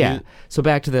 But yeah, so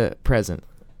back to the present.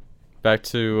 Back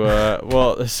to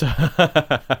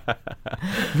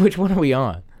which one are we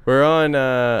on? We're on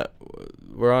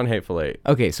we're on Hateful Eight.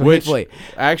 Okay, so Which Hateful Eight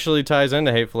actually ties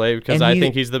into Hateful Eight because And I he-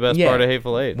 think he's the best yeah, part of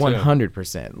Hateful Eight.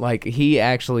 100%. Like,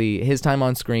 his time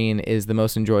on screen is the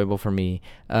most enjoyable for me.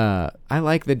 I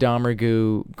like the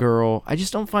Domergue girl. I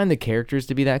just don't find the characters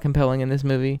to be that compelling in this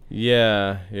movie.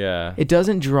 Yeah, yeah. It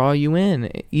doesn't draw you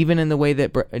in, even in the way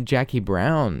that Jackie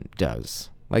Brown does.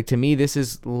 Like, to me, this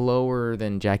is lower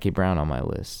than Jackie Brown on my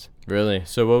list. Really?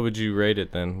 So what would you rate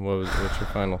it then? What's your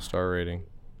final star rating?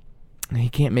 He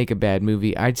can't make a bad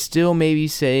movie. I'd still maybe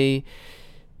say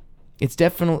it's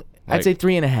definitely. I'd say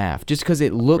 3.5, just because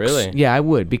it looks. Really? Yeah, I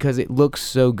would, because it looks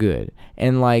so good,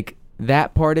 and like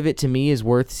that part of it to me is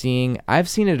worth seeing. I've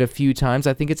seen it a few times.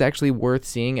 I think it's actually worth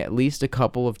seeing at least a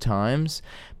couple of times,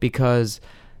 because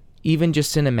even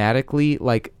just cinematically,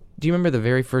 like. Do you remember the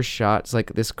very first shot? It's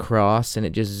like this cross, and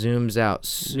it just zooms out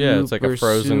it's like a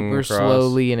frozen super cross.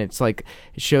 slowly, and it's like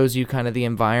it shows you kind of the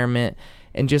environment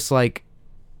and just like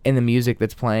in the music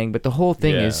that's playing. But the whole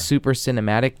thing is super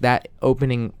cinematic. That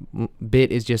opening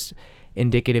bit is just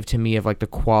indicative to me of like the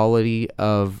quality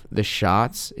of the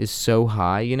shots is so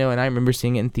high, you know. And I remember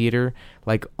seeing it in theater,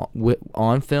 like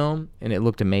on film, and it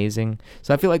looked amazing.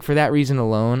 So I feel like for that reason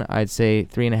alone, I'd say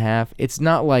 3.5. It's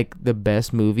not like the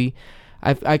best movie.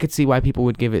 I could see why people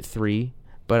would give it 3,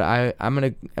 but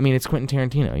it's Quentin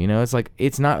Tarantino, you know? It's like,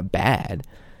 it's not bad.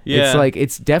 Yeah. It's like,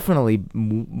 it's definitely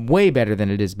way better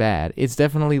than it is bad. It's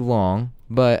definitely long,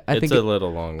 but I think it's a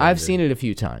little long. I've seen it a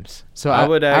few times. So I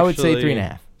would say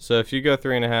 3.5. So if you go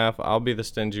 3.5, I'll be the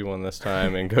stingy one this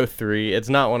time and go 3. It's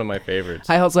not one of my favorites.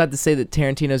 I also have to say that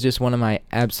Tarantino's just one of my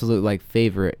absolute like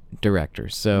favorite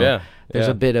directors. So there's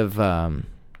a bit of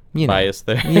bias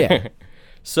there. Yeah.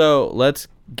 So let's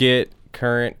get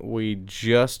current. We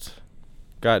just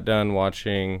got done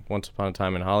watching Once Upon a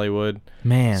Time in Hollywood.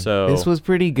 Man, so this was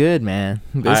pretty good, man.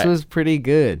 This was pretty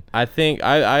good. I think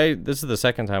I this is the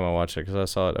second time I watched it because I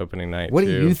saw it opening night. What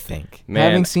too. do you think? Man,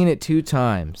 Having seen it 2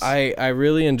 times. I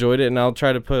really enjoyed it, and I'll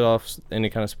try to put off any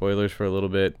kind of spoilers for a little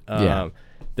bit.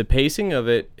 The pacing of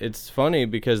it, it's funny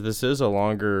because this is a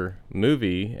longer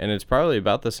movie, and it's probably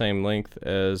about the same length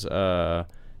as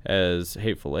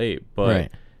Hateful Eight, but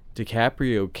right.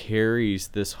 DiCaprio carries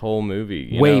this whole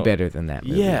movie. Way better than that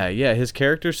movie. Yeah. His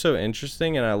character's so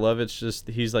interesting, and I love it's just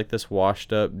he's like this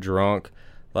washed up, drunk,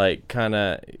 like kind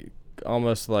of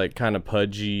almost like kind of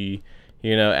pudgy,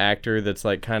 you know, actor that's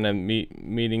like kind of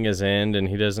meeting his end, and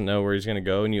he doesn't know where he's gonna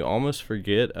go, and you almost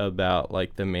forget about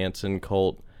like the Manson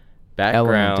cult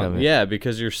background. Yeah,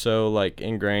 because you're so like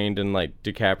ingrained in like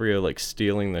DiCaprio like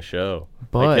stealing the show.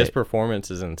 But like, his performance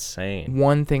is insane.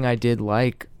 One thing I did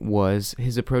like was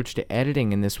his approach to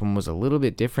editing in this one was a little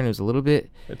bit different. It was a little bit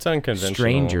unconventional,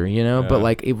 stranger, you know, but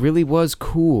like it really was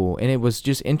cool, and it was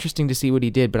just interesting to see what he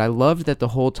did. But I loved that the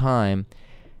whole time.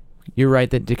 You're right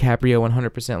that DiCaprio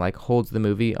 100% like holds the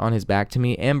movie on his back to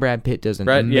me, and Brad Pitt does an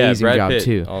amazing Brad job Pitt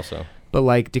too. Also, but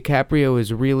like DiCaprio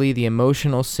is really the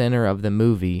emotional center of the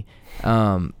movie.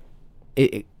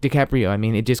 DiCaprio, I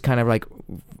mean, it just kind of like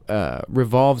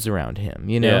revolves around him,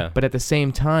 you know. Yeah. But at the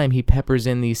same time, he peppers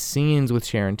in these scenes with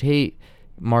Sharon Tate,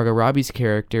 Margot Robbie's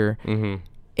character,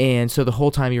 and so the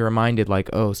whole time you're reminded, like,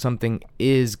 oh, something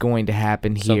is going to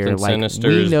happen here. Something like sinister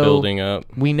is building up.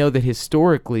 We know that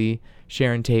historically,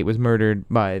 Sharon Tate was murdered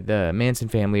by the Manson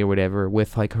family or whatever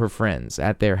with like her friends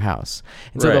at their house,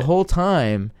 and so the whole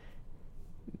time,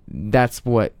 that's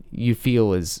what you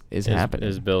feel is happening.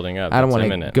 Is building up. I don't want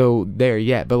to go there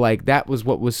yet, but like that was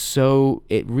what was so,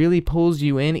 it really pulls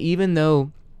you in, even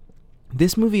though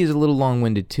this movie is a little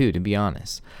long-winded too, to be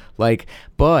honest. Like,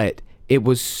 but it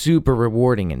was super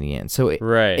rewarding in the end. So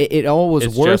it all was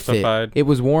worth justified. It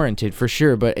was warranted for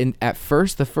sure. But at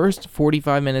first, the first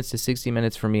 45 minutes to 60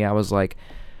 minutes for me, I was like,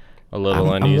 a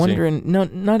little uneasy. I'm wondering, no,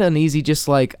 not uneasy, just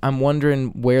like I'm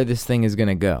wondering where this thing is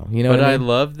gonna go. You know, but what I mean? mean?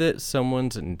 Love that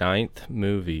someone's 9th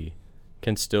movie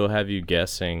can still have you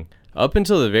guessing up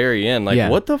until the very end. Like,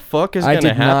 what the fuck is gonna happen?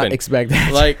 I did not expect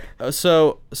that. Like,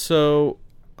 so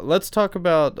let's talk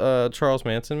about Charles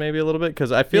Manson maybe a little bit,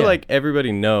 because I feel like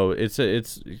everybody knows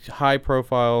it's high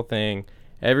profile thing.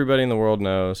 Everybody in the world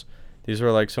knows. These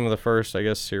were like some of the first, I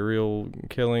guess, serial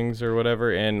killings or whatever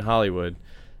in Hollywood.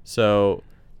 So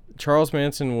Charles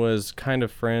Manson was kind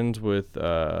of friends with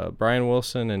Brian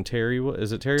Wilson and Terry.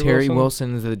 Is it Terry Wilson? Terry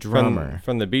Wilson is the drummer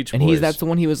from the Beach Boys. And that's the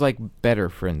one he was like better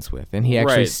friends with, and he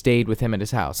actually stayed with him at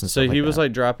his house. And so he was that.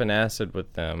 like dropping acid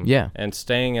with them, and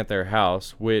staying at their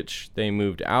house, which they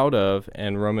moved out of,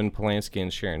 and Roman Polanski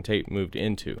and Sharon Tate moved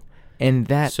into. And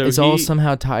that is all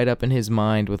somehow tied up in his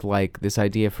mind with like this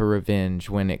idea for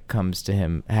revenge when it comes to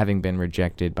him having been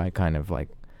rejected by kind of like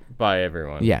by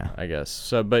everyone. Yeah. I guess.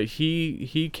 So, but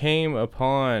he came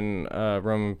upon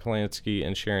Roman Polanski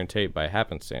and Sharon Tate by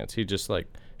happenstance. He just like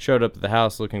showed up at the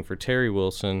house looking for Terry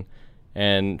Wilson,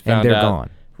 and found they're out gone.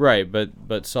 right,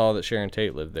 but saw that Sharon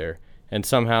Tate lived there, and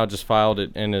somehow just filed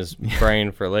it in his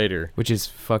brain for later. Which is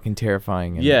fucking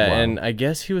terrifying. And Yeah, wild. and I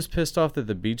guess he was pissed off that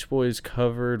the Beach Boys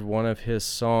covered one of his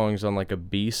songs on like a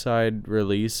B-side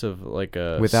release of like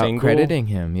a without single. crediting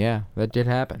him. Yeah, that did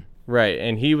happen. Right,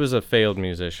 and he was a failed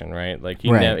musician, right? Like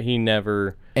he Right. he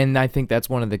never. And I think that's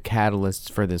one of the catalysts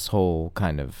for this whole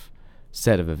kind of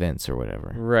set of events or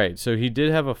whatever. Right, so he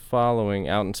did have a following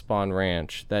out in Spawn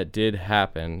Ranch. That did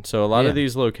happen. So a lot of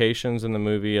these locations in the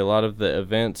movie, a lot of the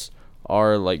events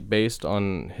are like based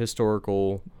on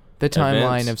historical. The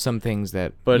timeline events, of some things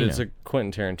that. but you it's know. a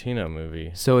Quentin Tarantino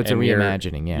movie. So it's a and you're-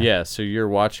 reimagining, yeah. Yeah, so you're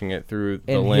watching it through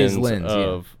the In his lens, lens, yeah.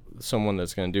 of someone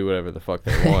that's going to do whatever the fuck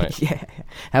they want. Yeah,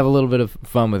 have a little bit of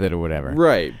fun with it or whatever.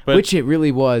 Right, but Which it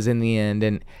really was in the end.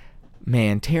 And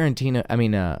man,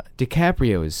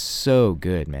 DiCaprio is so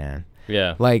good, man.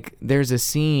 yeah. Like, there's a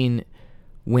scene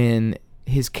when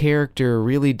his character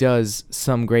really does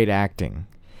some great acting.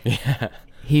 Yeah.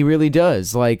 He really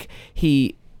does. Like,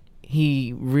 he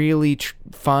really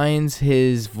finds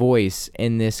his voice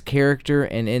in this character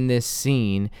and in this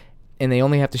scene, and they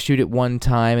only have to shoot it one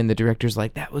time, and the director's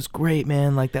like, "That was great,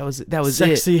 man. Like, that was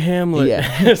Sexy it." Hamlet. Yeah,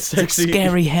 it's like Sexy.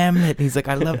 scary Hamlet. And he's like,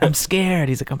 I'm scared.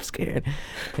 He's like, I'm scared.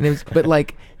 And it was, but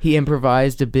like, he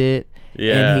improvised a bit.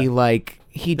 Yeah. And he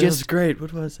That was just great.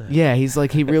 What was that? yeah, he's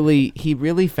like, he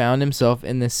really found himself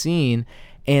in the scene,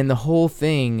 and the whole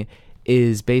thing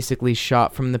is basically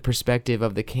shot from the perspective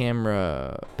of the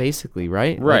camera, basically,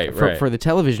 right? Right, Like, right. For the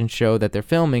television show that they're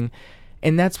filming.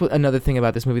 And that's what another thing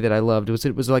about this movie that I loved was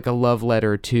it was like a love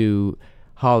letter to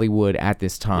Hollywood at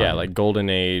this time. Yeah, like golden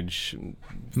age,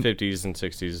 50s and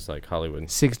 60s, like Hollywood.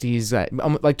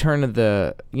 60s, like turn of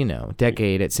the,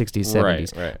 decade at 60s,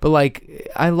 70s. Right. But like,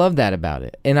 I love that about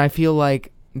it. And I feel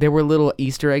like there were little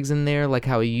Easter eggs in there, like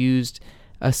how he used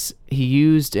a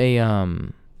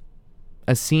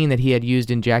scene that he had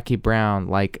used in Jackie Brown,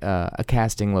 like a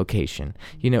casting location,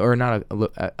 or not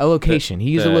a location. He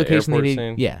used a the location that airport he,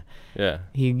 scene? yeah. Yeah.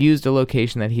 He used a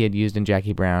location that he had used in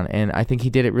Jackie Brown, and I think he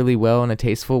did it really well in a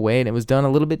tasteful way, and it was done a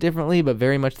little bit differently, but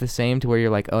very much the same to where you're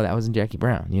like, oh, that was in Jackie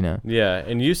Brown, Yeah,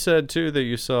 and you said, too, that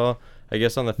you saw, I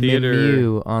guess, on the theater.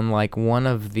 Menu on, like, one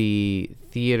of the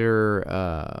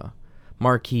theater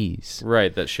marquees.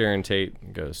 Right, that Sharon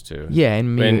Tate goes to. Yeah,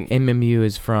 and Mimu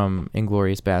is from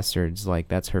Inglourious Bastards, like,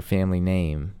 that's her family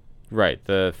name. Right,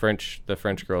 the French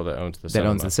girl that owns the cinema.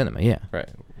 That owns the cinema, yeah. Right,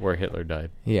 where Hitler died.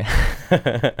 Yeah.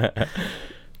 But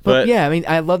But yeah, I mean,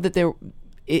 I love that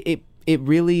it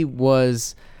really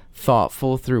was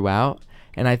thoughtful throughout,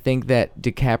 and I think that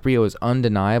DiCaprio is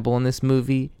undeniable in this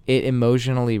movie. It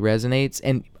emotionally resonates,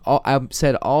 and I've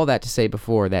said all that to say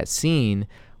before, that scene,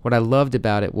 what I loved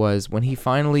about it was when he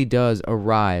finally does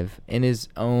arrive in his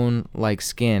own, like,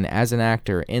 skin as an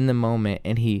actor in the moment,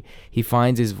 and he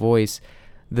finds his voice.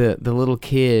 The little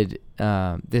kid,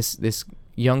 this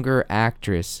younger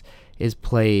actress is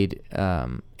played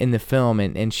in the film,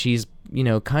 and she's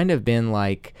kind of been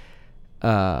like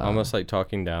almost like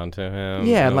talking down to him.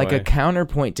 yeah, in like way. a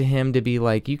counterpoint to him, to be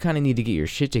like, you kind of need to get your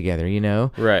shit together,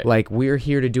 Right. Like, we're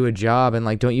here to do a job, and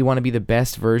like, don't you want to be the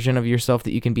best version of yourself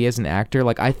that you can be as an actor?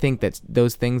 Like, I think that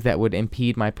those things that would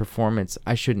impede my performance,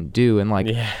 I shouldn't do, and like,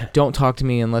 Yeah. don't talk to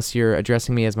me unless you're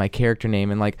addressing me as my character name,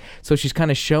 and like, so she's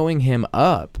kind of showing him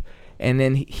up. And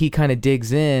then he kind of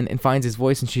digs in and finds his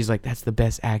voice, and she's like, "That's the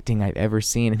best acting I've ever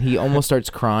seen." And he almost starts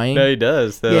crying. No, he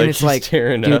does. Yeah, and it's he's like,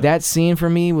 tearing dude, up. that scene for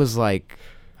me was like,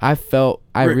 I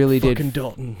Rick really fucking did.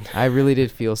 Dalton. I really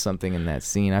did feel something in that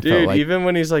scene. I Dude, felt like, even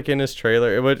when he's like in his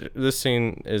trailer, this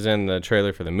scene is in the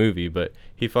trailer for the movie, but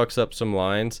he fucks up some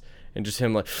lines and just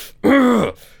him like,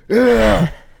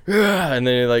 and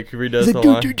then he like redoes he's the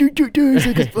like, line. He's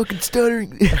like, he's fucking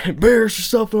stuttering. Embarrass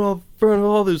yourself in front of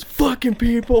all those fucking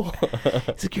people.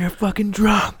 He's like, you're fucking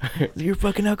drunk. You're a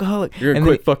fucking alcoholic. You're And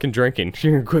gonna then quit fucking drinking.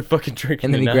 You're gonna quit fucking drinking.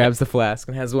 And then he tonight. grabs the flask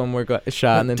and has one more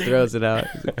shot and then throws it out.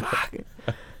 He's like, fuck.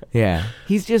 Yeah,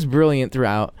 he's just brilliant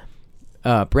throughout.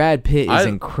 Brad Pitt is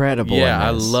incredible. Yeah,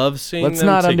 in this. I love seeing Let's them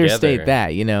not together. understate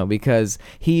that, because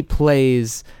he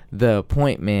plays the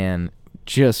point man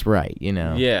just right,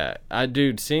 Yeah,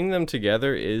 dude, seeing them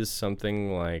together is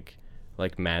something like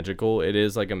magical. It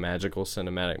is like a magical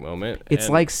cinematic moment. It's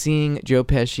and like seeing Joe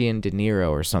Pesci and De Niro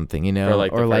or something, For,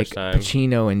 like, the or like first time.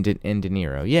 Pacino and De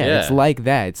Niro. Yeah, Yeah. it's like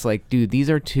that. It's like, dude, these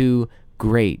are two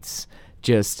greats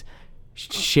just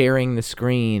sharing the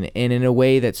screen, and in a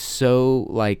way that's so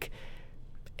like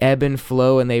ebb and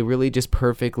flow, and they really just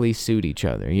perfectly suit each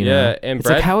other, you know? And it's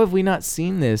like, how have we not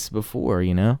seen this before,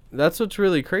 you know? That's what's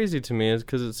really crazy to me, is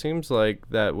because it seems like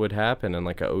that would happen in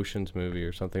like an Ocean's movie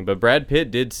or something. But Brad Pitt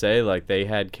did say like they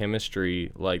had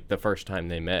chemistry like the first time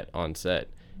they met on set.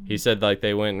 He said like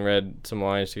they went and read some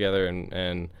lines together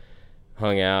and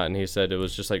hung out, and he said it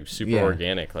was just like super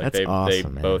organic. Like that's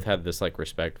awesome, they both had this like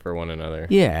respect for one another.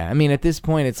 Yeah, I mean, at this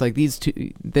point, it's like these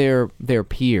two, they're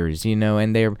peers, you know,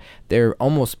 and they're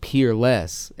almost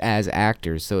peerless as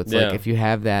actors. So it's like if you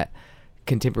have that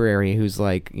contemporary who's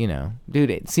like, you know,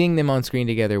 dude, seeing them on screen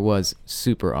together was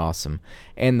super awesome.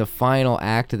 And the final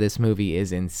act of this movie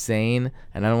is insane,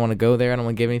 and I don't want to go there. I don't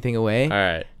want to give anything away. All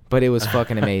right. But it was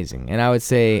fucking amazing, and I would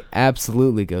say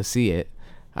absolutely go see it.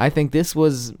 I think this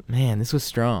was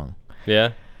strong.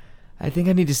 Yeah. I think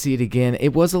I need to see it again.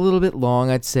 It was a little bit long,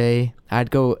 I'd say.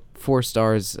 I'd go 4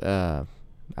 stars.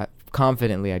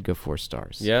 Confidently, I'd go 4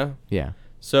 stars. Yeah? Yeah.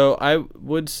 So I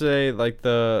would say, like,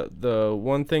 the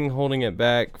one thing holding it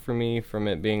back for me from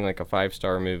it being, like, a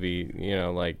 5-star movie, you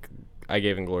know, like, I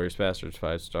gave Inglourious Basterds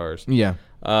 5 stars. Yeah.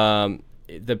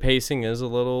 The pacing is a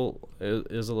little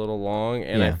long,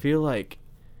 and I feel like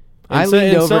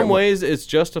in some ways it's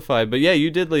justified. But yeah,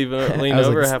 you did lean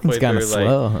over halfway through. Like,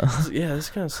 slow. Yeah, it's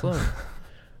kind of slow.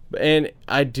 And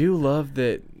I do love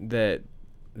that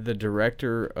the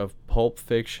director of Pulp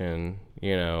Fiction,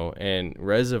 you know, and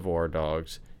Reservoir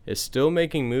Dogs is still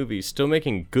making movies, still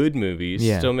making good movies,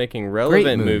 still making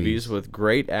relevant movies with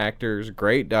great actors,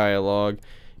 great dialogue,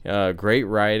 great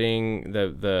writing.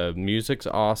 The music's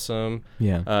awesome.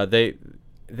 Yeah.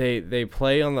 They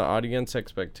play on the audience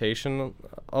expectation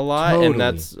a lot, and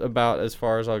that's about as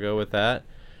far as I'll go with that.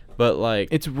 But like,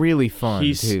 it's really fun.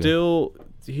 He's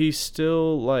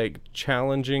still like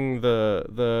challenging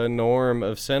the norm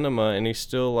of cinema, and he's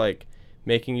still like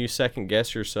making you second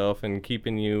guess yourself and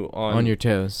keeping you on your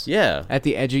toes. Yeah. At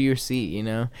the edge of your seat, you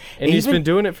know. And he's been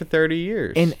doing it for 30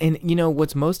 years. And you know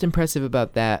what's most impressive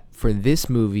about that for this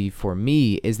movie for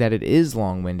me is that it is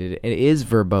long-winded, it is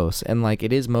verbose, and like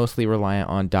it is mostly reliant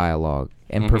on dialogue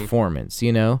and performance,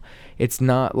 you know. It's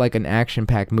not like an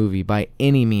action-packed movie by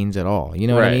any means at all. You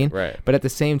know what I mean? Right. But at the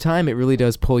same time, it really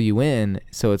does pull you in,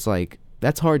 so it's like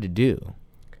that's hard to do.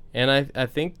 And I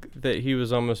think that he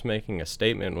was almost making a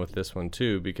statement with this one,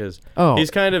 too, because he's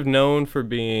kind of known for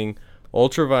being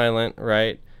ultra-violent,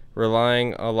 right?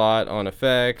 Relying a lot on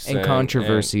effects. And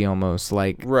controversy almost,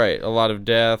 like... Right, a lot of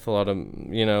death, a lot of,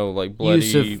 you know, like bloody...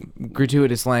 Use of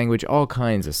gratuitous language, all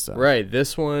kinds of stuff. Right,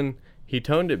 this one, he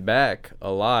toned it back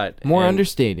a lot. More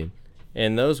understated.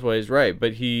 In those ways, right,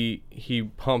 but he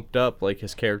pumped up like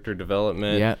his character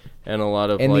development and a lot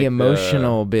of and like the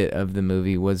emotional bit of the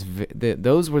movie was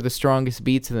those were the strongest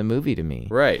beats of the movie to me.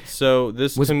 Right. So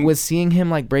this was seeing him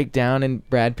like break down in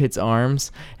Brad Pitt's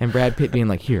arms and Brad Pitt being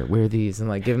like, "Here, wear these," and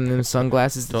like giving them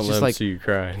sunglasses. Don't let him see you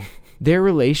crying. Their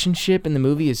relationship in the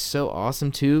movie is so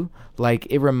awesome too. Like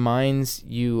it reminds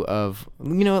you of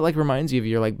reminds you of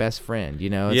your like best friend. You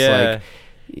know, it's like.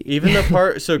 Even the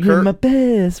part, so you're my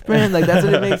best friend. Like that's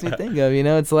what it makes me think of. You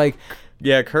know, it's like,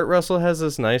 yeah, Kurt Russell has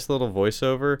this nice little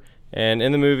voiceover, and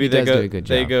in the movie they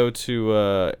go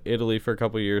to Italy for a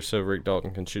couple of years so Rick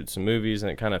Dalton can shoot some movies,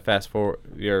 and it kind of fast forward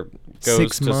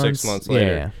goes to 6 months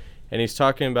later, and he's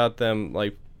talking about them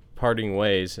like parting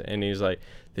ways, and he's like,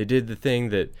 they did the thing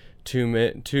that two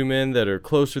men that are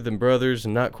closer than brothers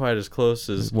and not quite as close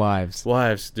as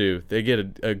wives do. They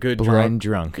get a good blind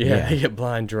drunk. Yeah, they get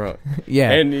blind drunk. Yeah.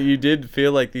 And you did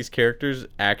feel like these characters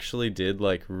actually did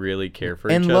like really care for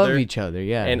each other. And love each other,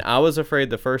 yeah. And I was afraid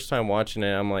the first time watching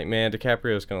it, I'm like, man,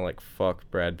 DiCaprio's going to like fuck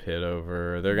Brad Pitt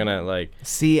over. They're going to like...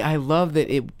 See, I love that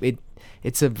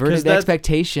it subverted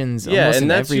expectations almost in every way. And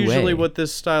that's usually what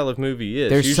this style of movie is.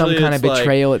 There's usually some kind of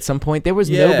betrayal at some point. There was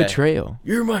no betrayal.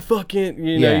 You're my fucking...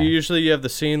 You know, usually you have the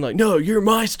scene like, no, you're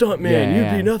my stuntman.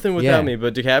 You'd be nothing without me.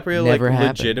 But DiCaprio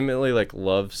legitimately like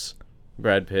loves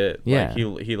Brad Pitt. Yeah.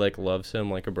 Like, he like loves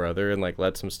him like a brother and like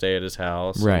lets him stay at his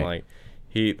house. Right. And, like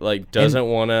he like doesn't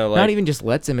want to like... Not even just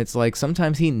lets him. It's like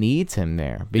sometimes he needs him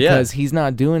there because he's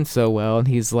not doing so well. And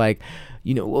he's like,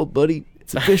 you know, well, buddy...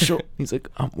 It's official. He's like,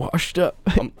 I'm washed up.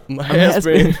 My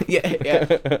husband. Yeah.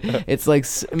 It's like,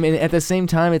 I mean, at the same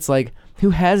time, it's like,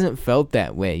 who hasn't felt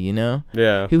that way, you know?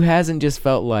 Yeah. Who hasn't just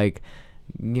felt like,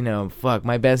 you know, fuck,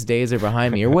 my best days are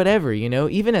behind me or whatever, you know?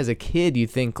 Even as a kid, you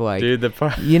think like, dude,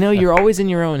 you know, you're always in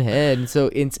your own head. And so,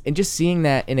 and just seeing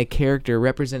that in a character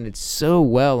represented so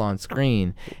well on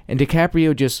screen, and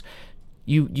DiCaprio just...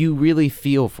 You really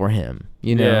feel for him,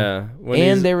 you know,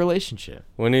 and their relationship.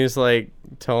 When he's like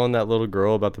telling that little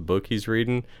girl about the book he's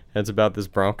reading, it's about this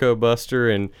Bronco buster,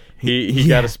 and he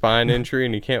got a spine injury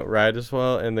and he can't ride as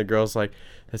well, and the girl's like,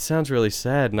 that sounds really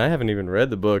sad, and I haven't even read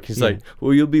the book. He's Yeah. like,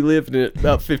 well, you'll be living it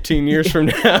about 15 years from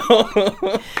now.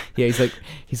 Yeah,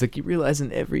 he's like, you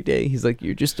realizing every day, he's like,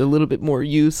 you're just a little bit more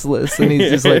useless, and he's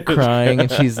just like crying,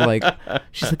 and she's like,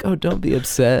 oh, don't be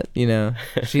upset, you know.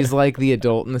 She's like the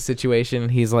adult in the situation,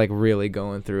 and he's like really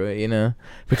going through it, you know.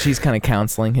 But she's kind of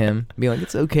counseling him, being like,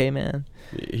 it's okay, man.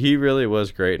 He really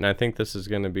was great, and I think this is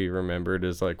going to be remembered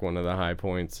as like one of the high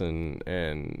points and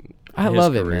I his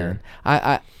love it, career. man.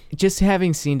 I just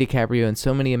having seen DiCaprio in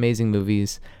so many amazing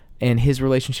movies, and his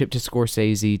relationship to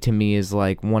Scorsese to me is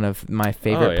like one of my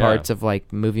favorite yeah. parts of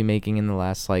like movie making in the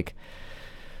last like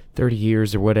 30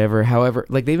 years or whatever. However,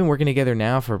 like they've been working together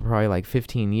now for probably like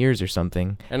 15 years or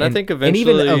something. And I think and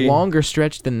even a eventually- longer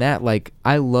stretch than that. Like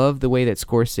I love the way that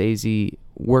Scorsese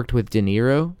worked with De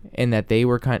Niro, and that they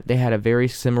had a very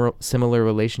similar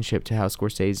relationship to how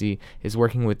Scorsese is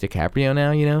working with DiCaprio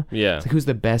now, you know? Yeah. It's like, who's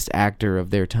the best actor of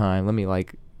their time? Let me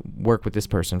like work with this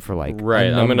person for like Right, a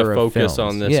I'm going to number of focus films.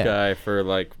 on this Yeah. guy for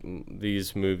like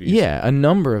these movies. Yeah, a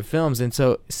number of films. And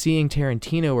so seeing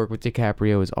Tarantino work with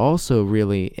DiCaprio is also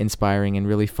really inspiring and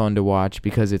really fun to watch,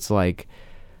 because it's like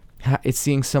it's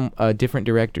seeing some different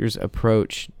directors'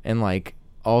 approach, and like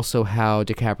also how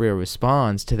DiCaprio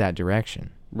responds to that direction.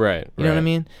 Right. You know what I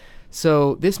mean?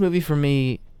 So this movie for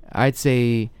me, I'd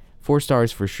say 4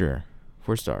 stars for sure.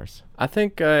 4 stars. I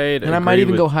think I'd And I might agree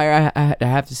even with- go higher. I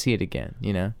have to see it again,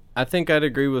 you know? I think I'd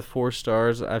agree with 4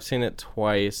 stars. I've seen it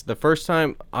twice. The first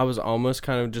time I was almost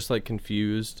kind of just like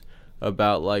confused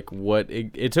about like what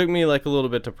it took me like a little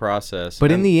bit to process. But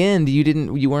in And- the end,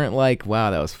 you weren't like, wow,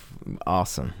 that was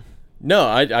awesome. no,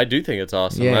 I do think it's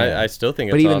awesome. Yeah. I still think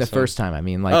it's But even awesome. the first time, I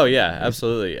mean, like, oh yeah,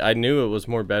 absolutely. I knew it was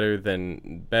more better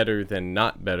than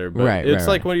not better. But Right, it's right,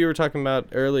 like right. what you were talking about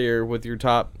earlier with your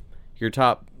top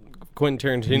Quentin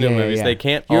Tarantino Yeah, movies. yeah. They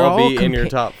can't You're all be in your compa-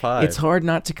 top 5. It's hard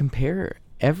not to compare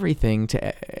everything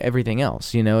to everything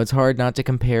else, you know? It's hard not to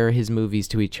compare his movies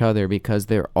to each other because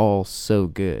they're all so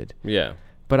good. Yeah.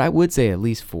 But I would say at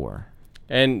least 4.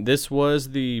 And this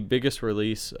was the biggest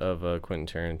release of a Quentin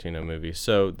Tarantino movie.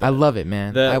 So I love it,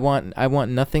 man. the- I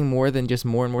want nothing more than just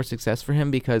more and more success for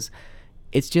him, because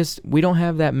it's just we don't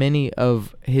have that many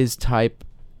of his type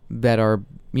that are,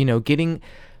 you know, getting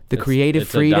the creative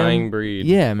it's freedom. a dying breed.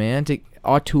 Yeah, man. To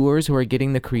auteurs who are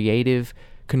getting the creative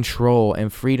control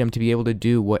and freedom to be able to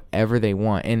do whatever they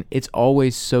want, and it's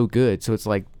always so good. So it's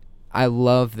like I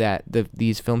love that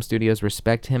these film studios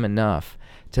respect him enough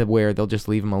to where they'll just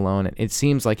leave him alone, and it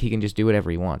seems like he can just do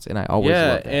whatever he wants, and I always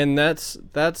love that. And that's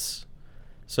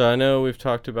so I know we've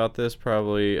talked about this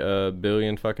probably a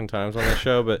billion fucking times on the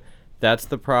show, but that's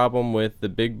the problem with the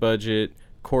big budget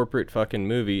corporate fucking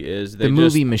movie is they The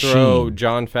movie just throw machine.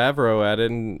 Jon Favreau at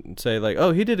it and say like,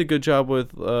 oh, he did a good job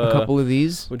with A couple of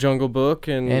these. with Jungle Book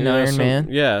and And you know, Iron Man.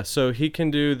 Yeah, so he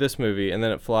can do this movie, and then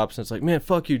it flops, and it's like, man,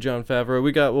 fuck you, Jon Favreau.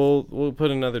 We'll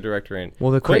put another director in.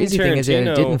 Well, the Quentin crazy thing is that it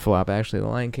Tarantino- didn't flop. Actually, The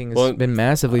Lion King has Well, been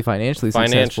massively financially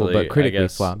successful, financially, I but critically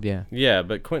guess. flopped. Yeah. Yeah,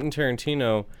 but Quentin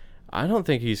Tarantino, I don't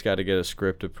think he's got to get a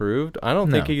script approved. I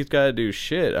don't think No. he's got to do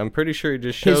shit. I'm pretty sure he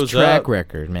just His shows track up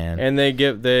record, man. and they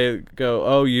go,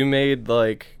 oh, you made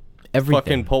like Everything.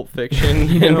 fucking Pulp Fiction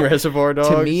You and know, Reservoir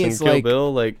Dogs me, and it's Kill like-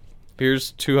 Bill. Like,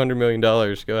 here's $200 million. Go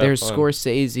have There's fun.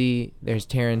 Scorsese. There's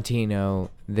Tarantino.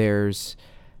 There's,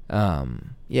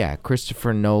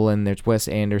 Christopher Nolan. There's Wes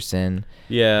Anderson.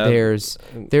 Yeah.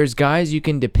 There's guys you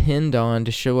can depend on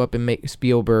to show up and make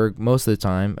Spielberg most of the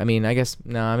time. I mean, I guess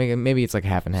maybe it's like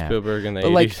half and half. Spielberg in the But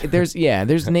 80s. like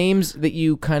there's names that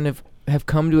you kind of have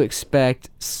come to expect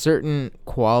certain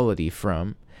quality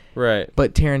from. Right.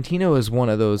 But Tarantino is one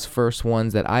of those first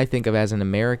ones that I think of as an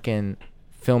American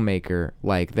filmmaker,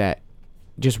 like that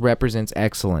just represents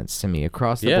excellence to me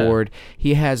across the Yeah. board.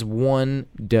 He has one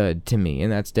dud to me,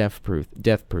 and that's Death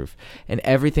Proof. And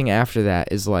everything after that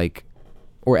is like,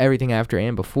 or everything after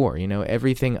and before, you know,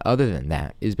 everything other than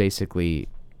that is basically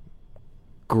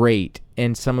great,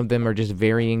 and some of them are just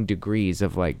varying degrees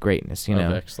of like greatness, you Of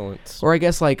know. excellence. Or I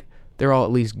guess like they're all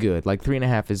at least good. Like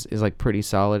 3.5 is like pretty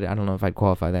solid. I don't know if I'd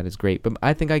qualify that as great, but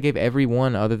I think I gave every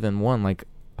one other than one like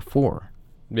a 4.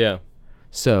 Yeah.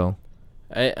 So,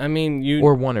 I mean,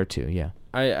 or 1 or 2, yeah.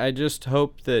 I just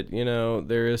hope that, you know,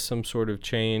 there is some sort of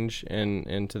change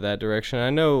into that direction. I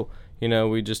know, you know,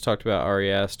 we just talked about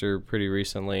Ari Aster pretty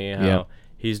recently, how Yeah.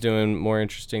 he's doing more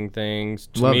interesting things.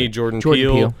 To Love me, it. Jordan Jordan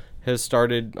Peele Peele. has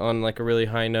started on like a really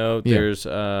high note. Yeah. There's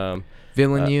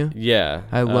Villeneuve, yeah.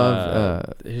 I love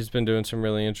he's been doing some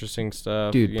really interesting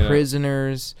stuff. dude, you know.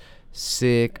 Prisoners,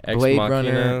 Sick, Ex Blade Machina,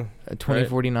 Runner,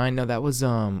 2049. No, that was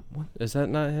what, Is that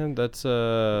not him? That's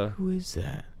who is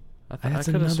that? That's I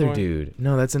coulda another sworn- dude.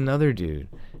 No, that's another dude.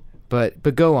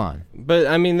 But go on. But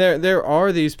I mean, there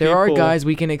are these people. There are guys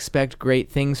we can expect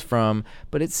great things from,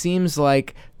 but it seems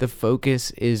like the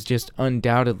focus is just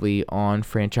undoubtedly on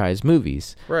franchise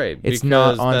movies. Right. It's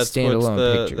not on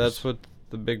standalone pictures. That's what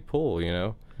the big pull, you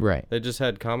know? Right. They just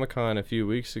had Comic-Con a few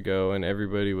weeks ago, and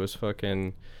everybody was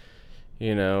fucking,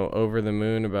 you know, over the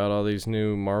moon about all these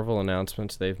new Marvel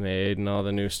announcements they've made and all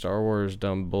the new Star Wars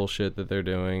dumb bullshit that they're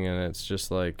doing, and it's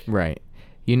just like... Right.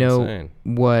 You know, insane.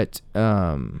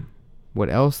 What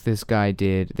else this guy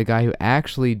did, the guy who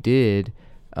actually did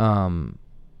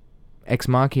Ex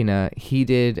Machina, he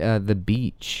did The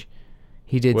Beach.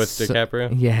 He did With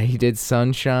DiCaprio? Yeah, he did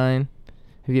Sunshine.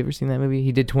 Have you ever seen that movie?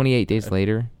 He did 28 Days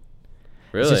Later.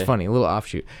 Really? It's just funny, a little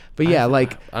offshoot. But yeah,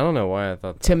 like... I don't know why I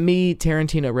thought that. To me,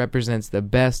 Tarantino represents the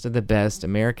best of the best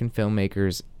American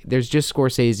filmmakers. There's just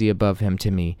Scorsese above him to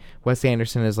me. Wes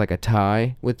Anderson is like a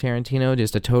tie with Tarantino,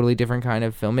 just a totally different kind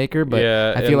of filmmaker. But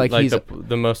yeah, I feel like he's...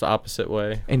 the most opposite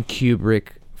way. And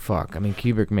Kubrick, fuck. I mean,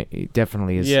 Kubrick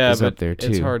definitely is up there too.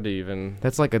 It's hard to even...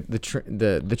 That's like the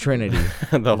Trinity.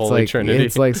 The Holy Trinity.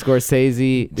 It's like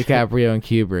Scorsese, DiCaprio, and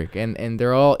Kubrick. And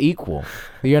they're all equal,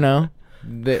 you know?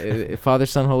 The Father,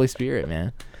 Son, Holy Spirit,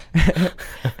 man.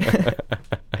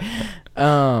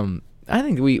 I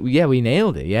think we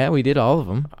nailed it. Yeah, we did all of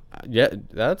them. Yeah,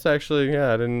 that's actually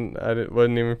I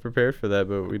wasn't even prepared for that,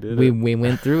 but we did. We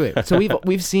went through it. So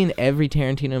we've seen every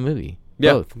Tarantino movie.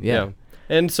 Yeah, Both. Yeah.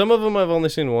 And some of them I've only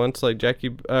seen once, like Death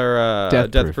Proof.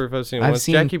 I've seen once.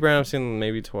 Jackie Brown I've seen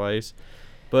maybe twice.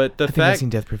 But I think I've seen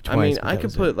Death Proof twice. I mean, I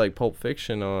could put like Pulp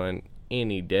Fiction on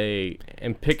any day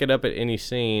and pick it up at any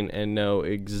scene and know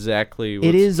exactly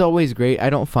it is always great. I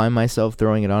don't find myself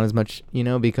throwing it on as much, you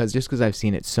know, because I've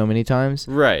seen it so many times.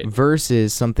 Right.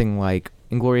 Versus something like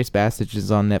Inglourious Basterds is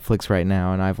on Netflix right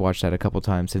now, and I've watched that a couple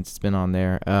times since it's been on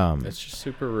there. It's just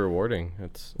super rewarding.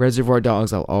 It's Reservoir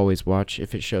Dogs I'll always watch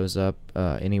if it shows up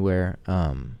anywhere.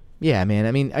 Yeah, man.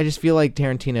 I mean, I just feel like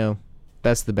Tarantino,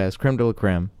 best of the best, creme de la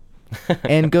creme.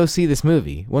 And go see this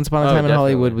movie. Once Upon a Time in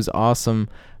Hollywood was awesome.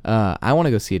 I want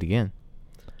to go see it again.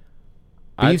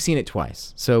 But you've seen it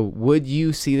twice. So would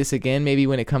you see this again? Maybe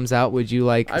when it comes out, would you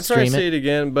stream it? I'd probably see it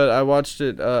again, but I watched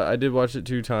it. I did watch it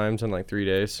 2 times in like 3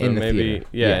 days. So in the maybe theater.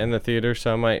 Yeah, in the theater.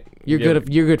 So I might. You're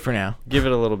good for now. Give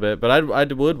it a little bit, but I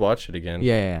would watch it again.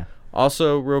 Yeah.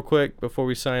 Also, real quick before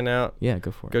we sign out. Yeah,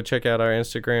 go for it. Go check out our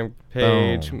Instagram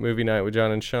page, Movie Night with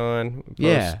John and Sean.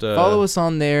 Follow us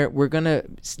on there. We're gonna,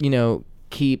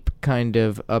 keep kind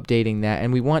of updating that,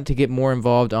 and we want to get more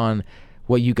involved on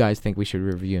what you guys think we should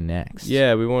review next.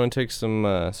 Yeah, we want to take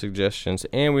some suggestions,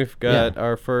 and we've got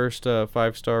our first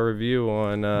 5-star review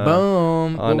on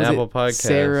on Apple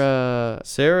Podcasts.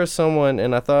 Sarah someone,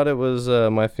 and I thought it was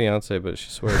my fiance, but she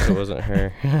swears it wasn't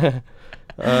her.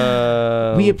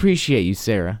 We appreciate you,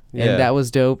 Sarah, and that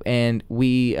was dope, and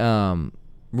we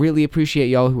really appreciate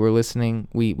y'all who are listening.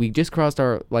 We just crossed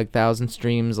our 1,000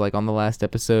 streams on the last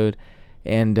episode.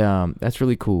 And that's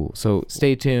really cool. So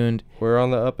stay tuned. We're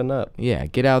on the up and up. Yeah,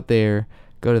 get out there.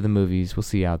 Go to the movies. We'll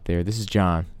see you out there. This is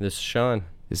John. This is Sean.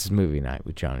 This is Movie Night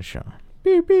with John and Sean.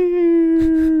 Beep,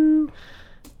 beep.